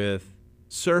with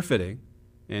surfeiting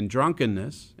and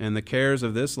drunkenness and the cares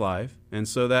of this life, and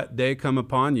so that day come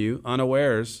upon you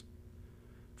unawares.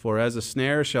 For as a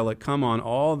snare shall it come on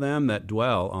all them that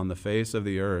dwell on the face of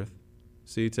the earth.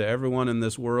 See, to everyone in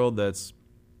this world that's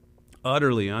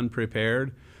utterly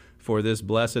unprepared for this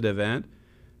blessed event,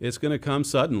 it's going to come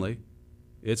suddenly.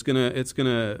 It's going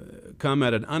to come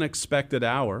at an unexpected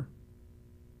hour.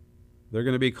 They're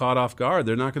going to be caught off guard.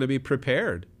 They're not going to be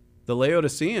prepared. The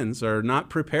Laodiceans are not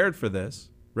prepared for this.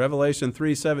 Revelation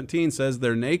 3:17 says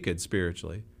they're naked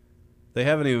spiritually. They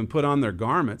haven't even put on their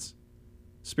garments,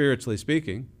 spiritually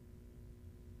speaking.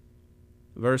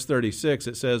 Verse 36,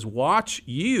 it says, watch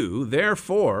you,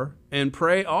 therefore, and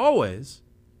pray always,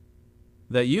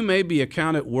 that you may be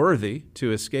accounted worthy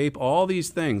to escape all these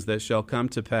things that shall come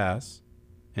to pass,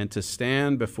 and to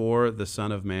stand before the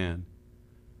Son of Man.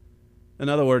 In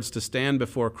other words, to stand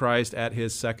before Christ at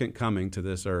his second coming to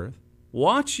this earth.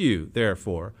 Watch you,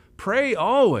 therefore. Pray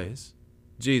always,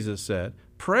 Jesus said.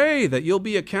 Pray that you'll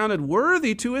be accounted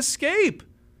worthy to escape.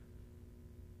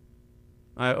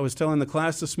 I was telling the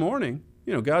class this morning,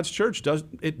 God's church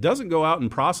doesn't go out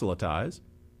and proselytize.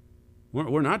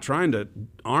 We're not trying to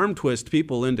arm twist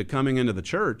people into coming into the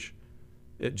church.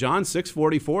 John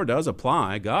 6:44 does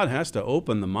apply. God has to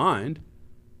open the mind.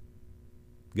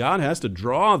 God has to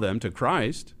draw them to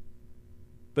Christ.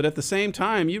 But at the same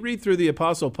time, you read through the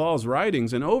Apostle Paul's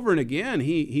writings, and over and again,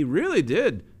 he really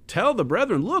did tell the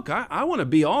brethren, look, I want to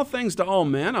be all things to all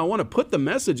men. I want to put the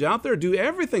message out there, do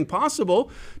everything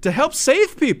possible to help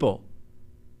save people.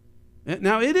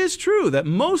 Now, it is true that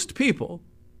most people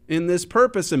in this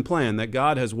purpose and plan that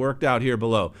God has worked out here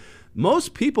below,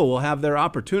 most people will have their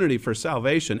opportunity for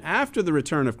salvation after the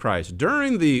return of Christ,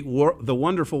 during the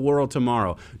wonderful world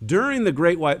tomorrow, during the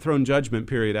great white throne judgment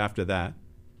period after that.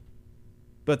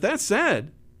 But that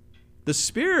said, the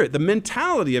spirit, the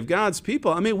mentality of God's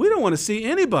people, we don't want to see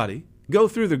anybody go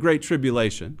through the great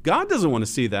tribulation. God doesn't want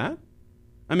to see that.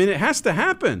 It has to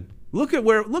happen. Look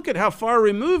at how far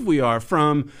removed we are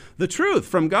from the truth,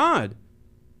 from God.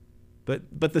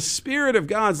 But the spirit of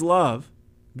God's love,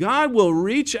 God will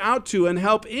reach out to and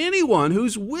help anyone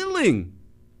who's willing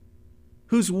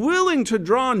to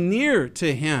draw near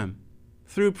to him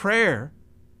through prayer,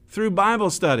 through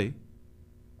Bible study,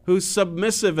 who's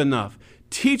submissive enough,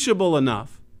 teachable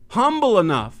enough, humble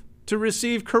enough to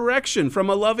receive correction from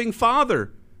a loving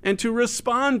Father and to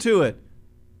respond to it.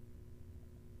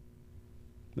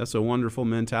 That's a wonderful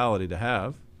mentality to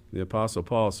have. The Apostle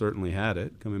Paul certainly had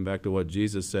it. Coming back to what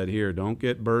Jesus said here, don't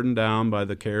get burdened down by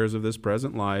the cares of this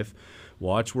present life.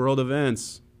 Watch world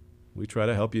events. We try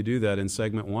to help you do that in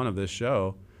segment 1 of this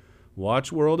show.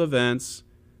 Watch world events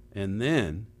and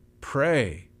then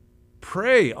pray.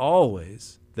 Pray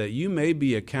always that you may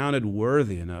be accounted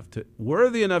worthy enough to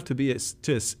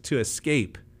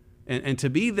escape and to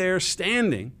be there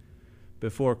standing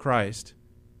before Christ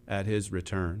at his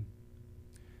return.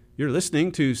 You're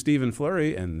listening to Stephen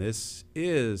Flurry, and this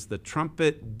is The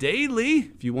Trumpet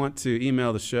Daily. If you want to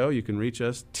email the show, you can reach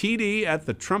us,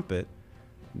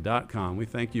 td@thetrumpet.com. We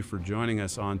thank you for joining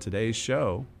us on today's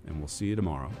show, and we'll see you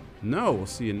tomorrow. No, we'll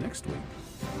see you next week.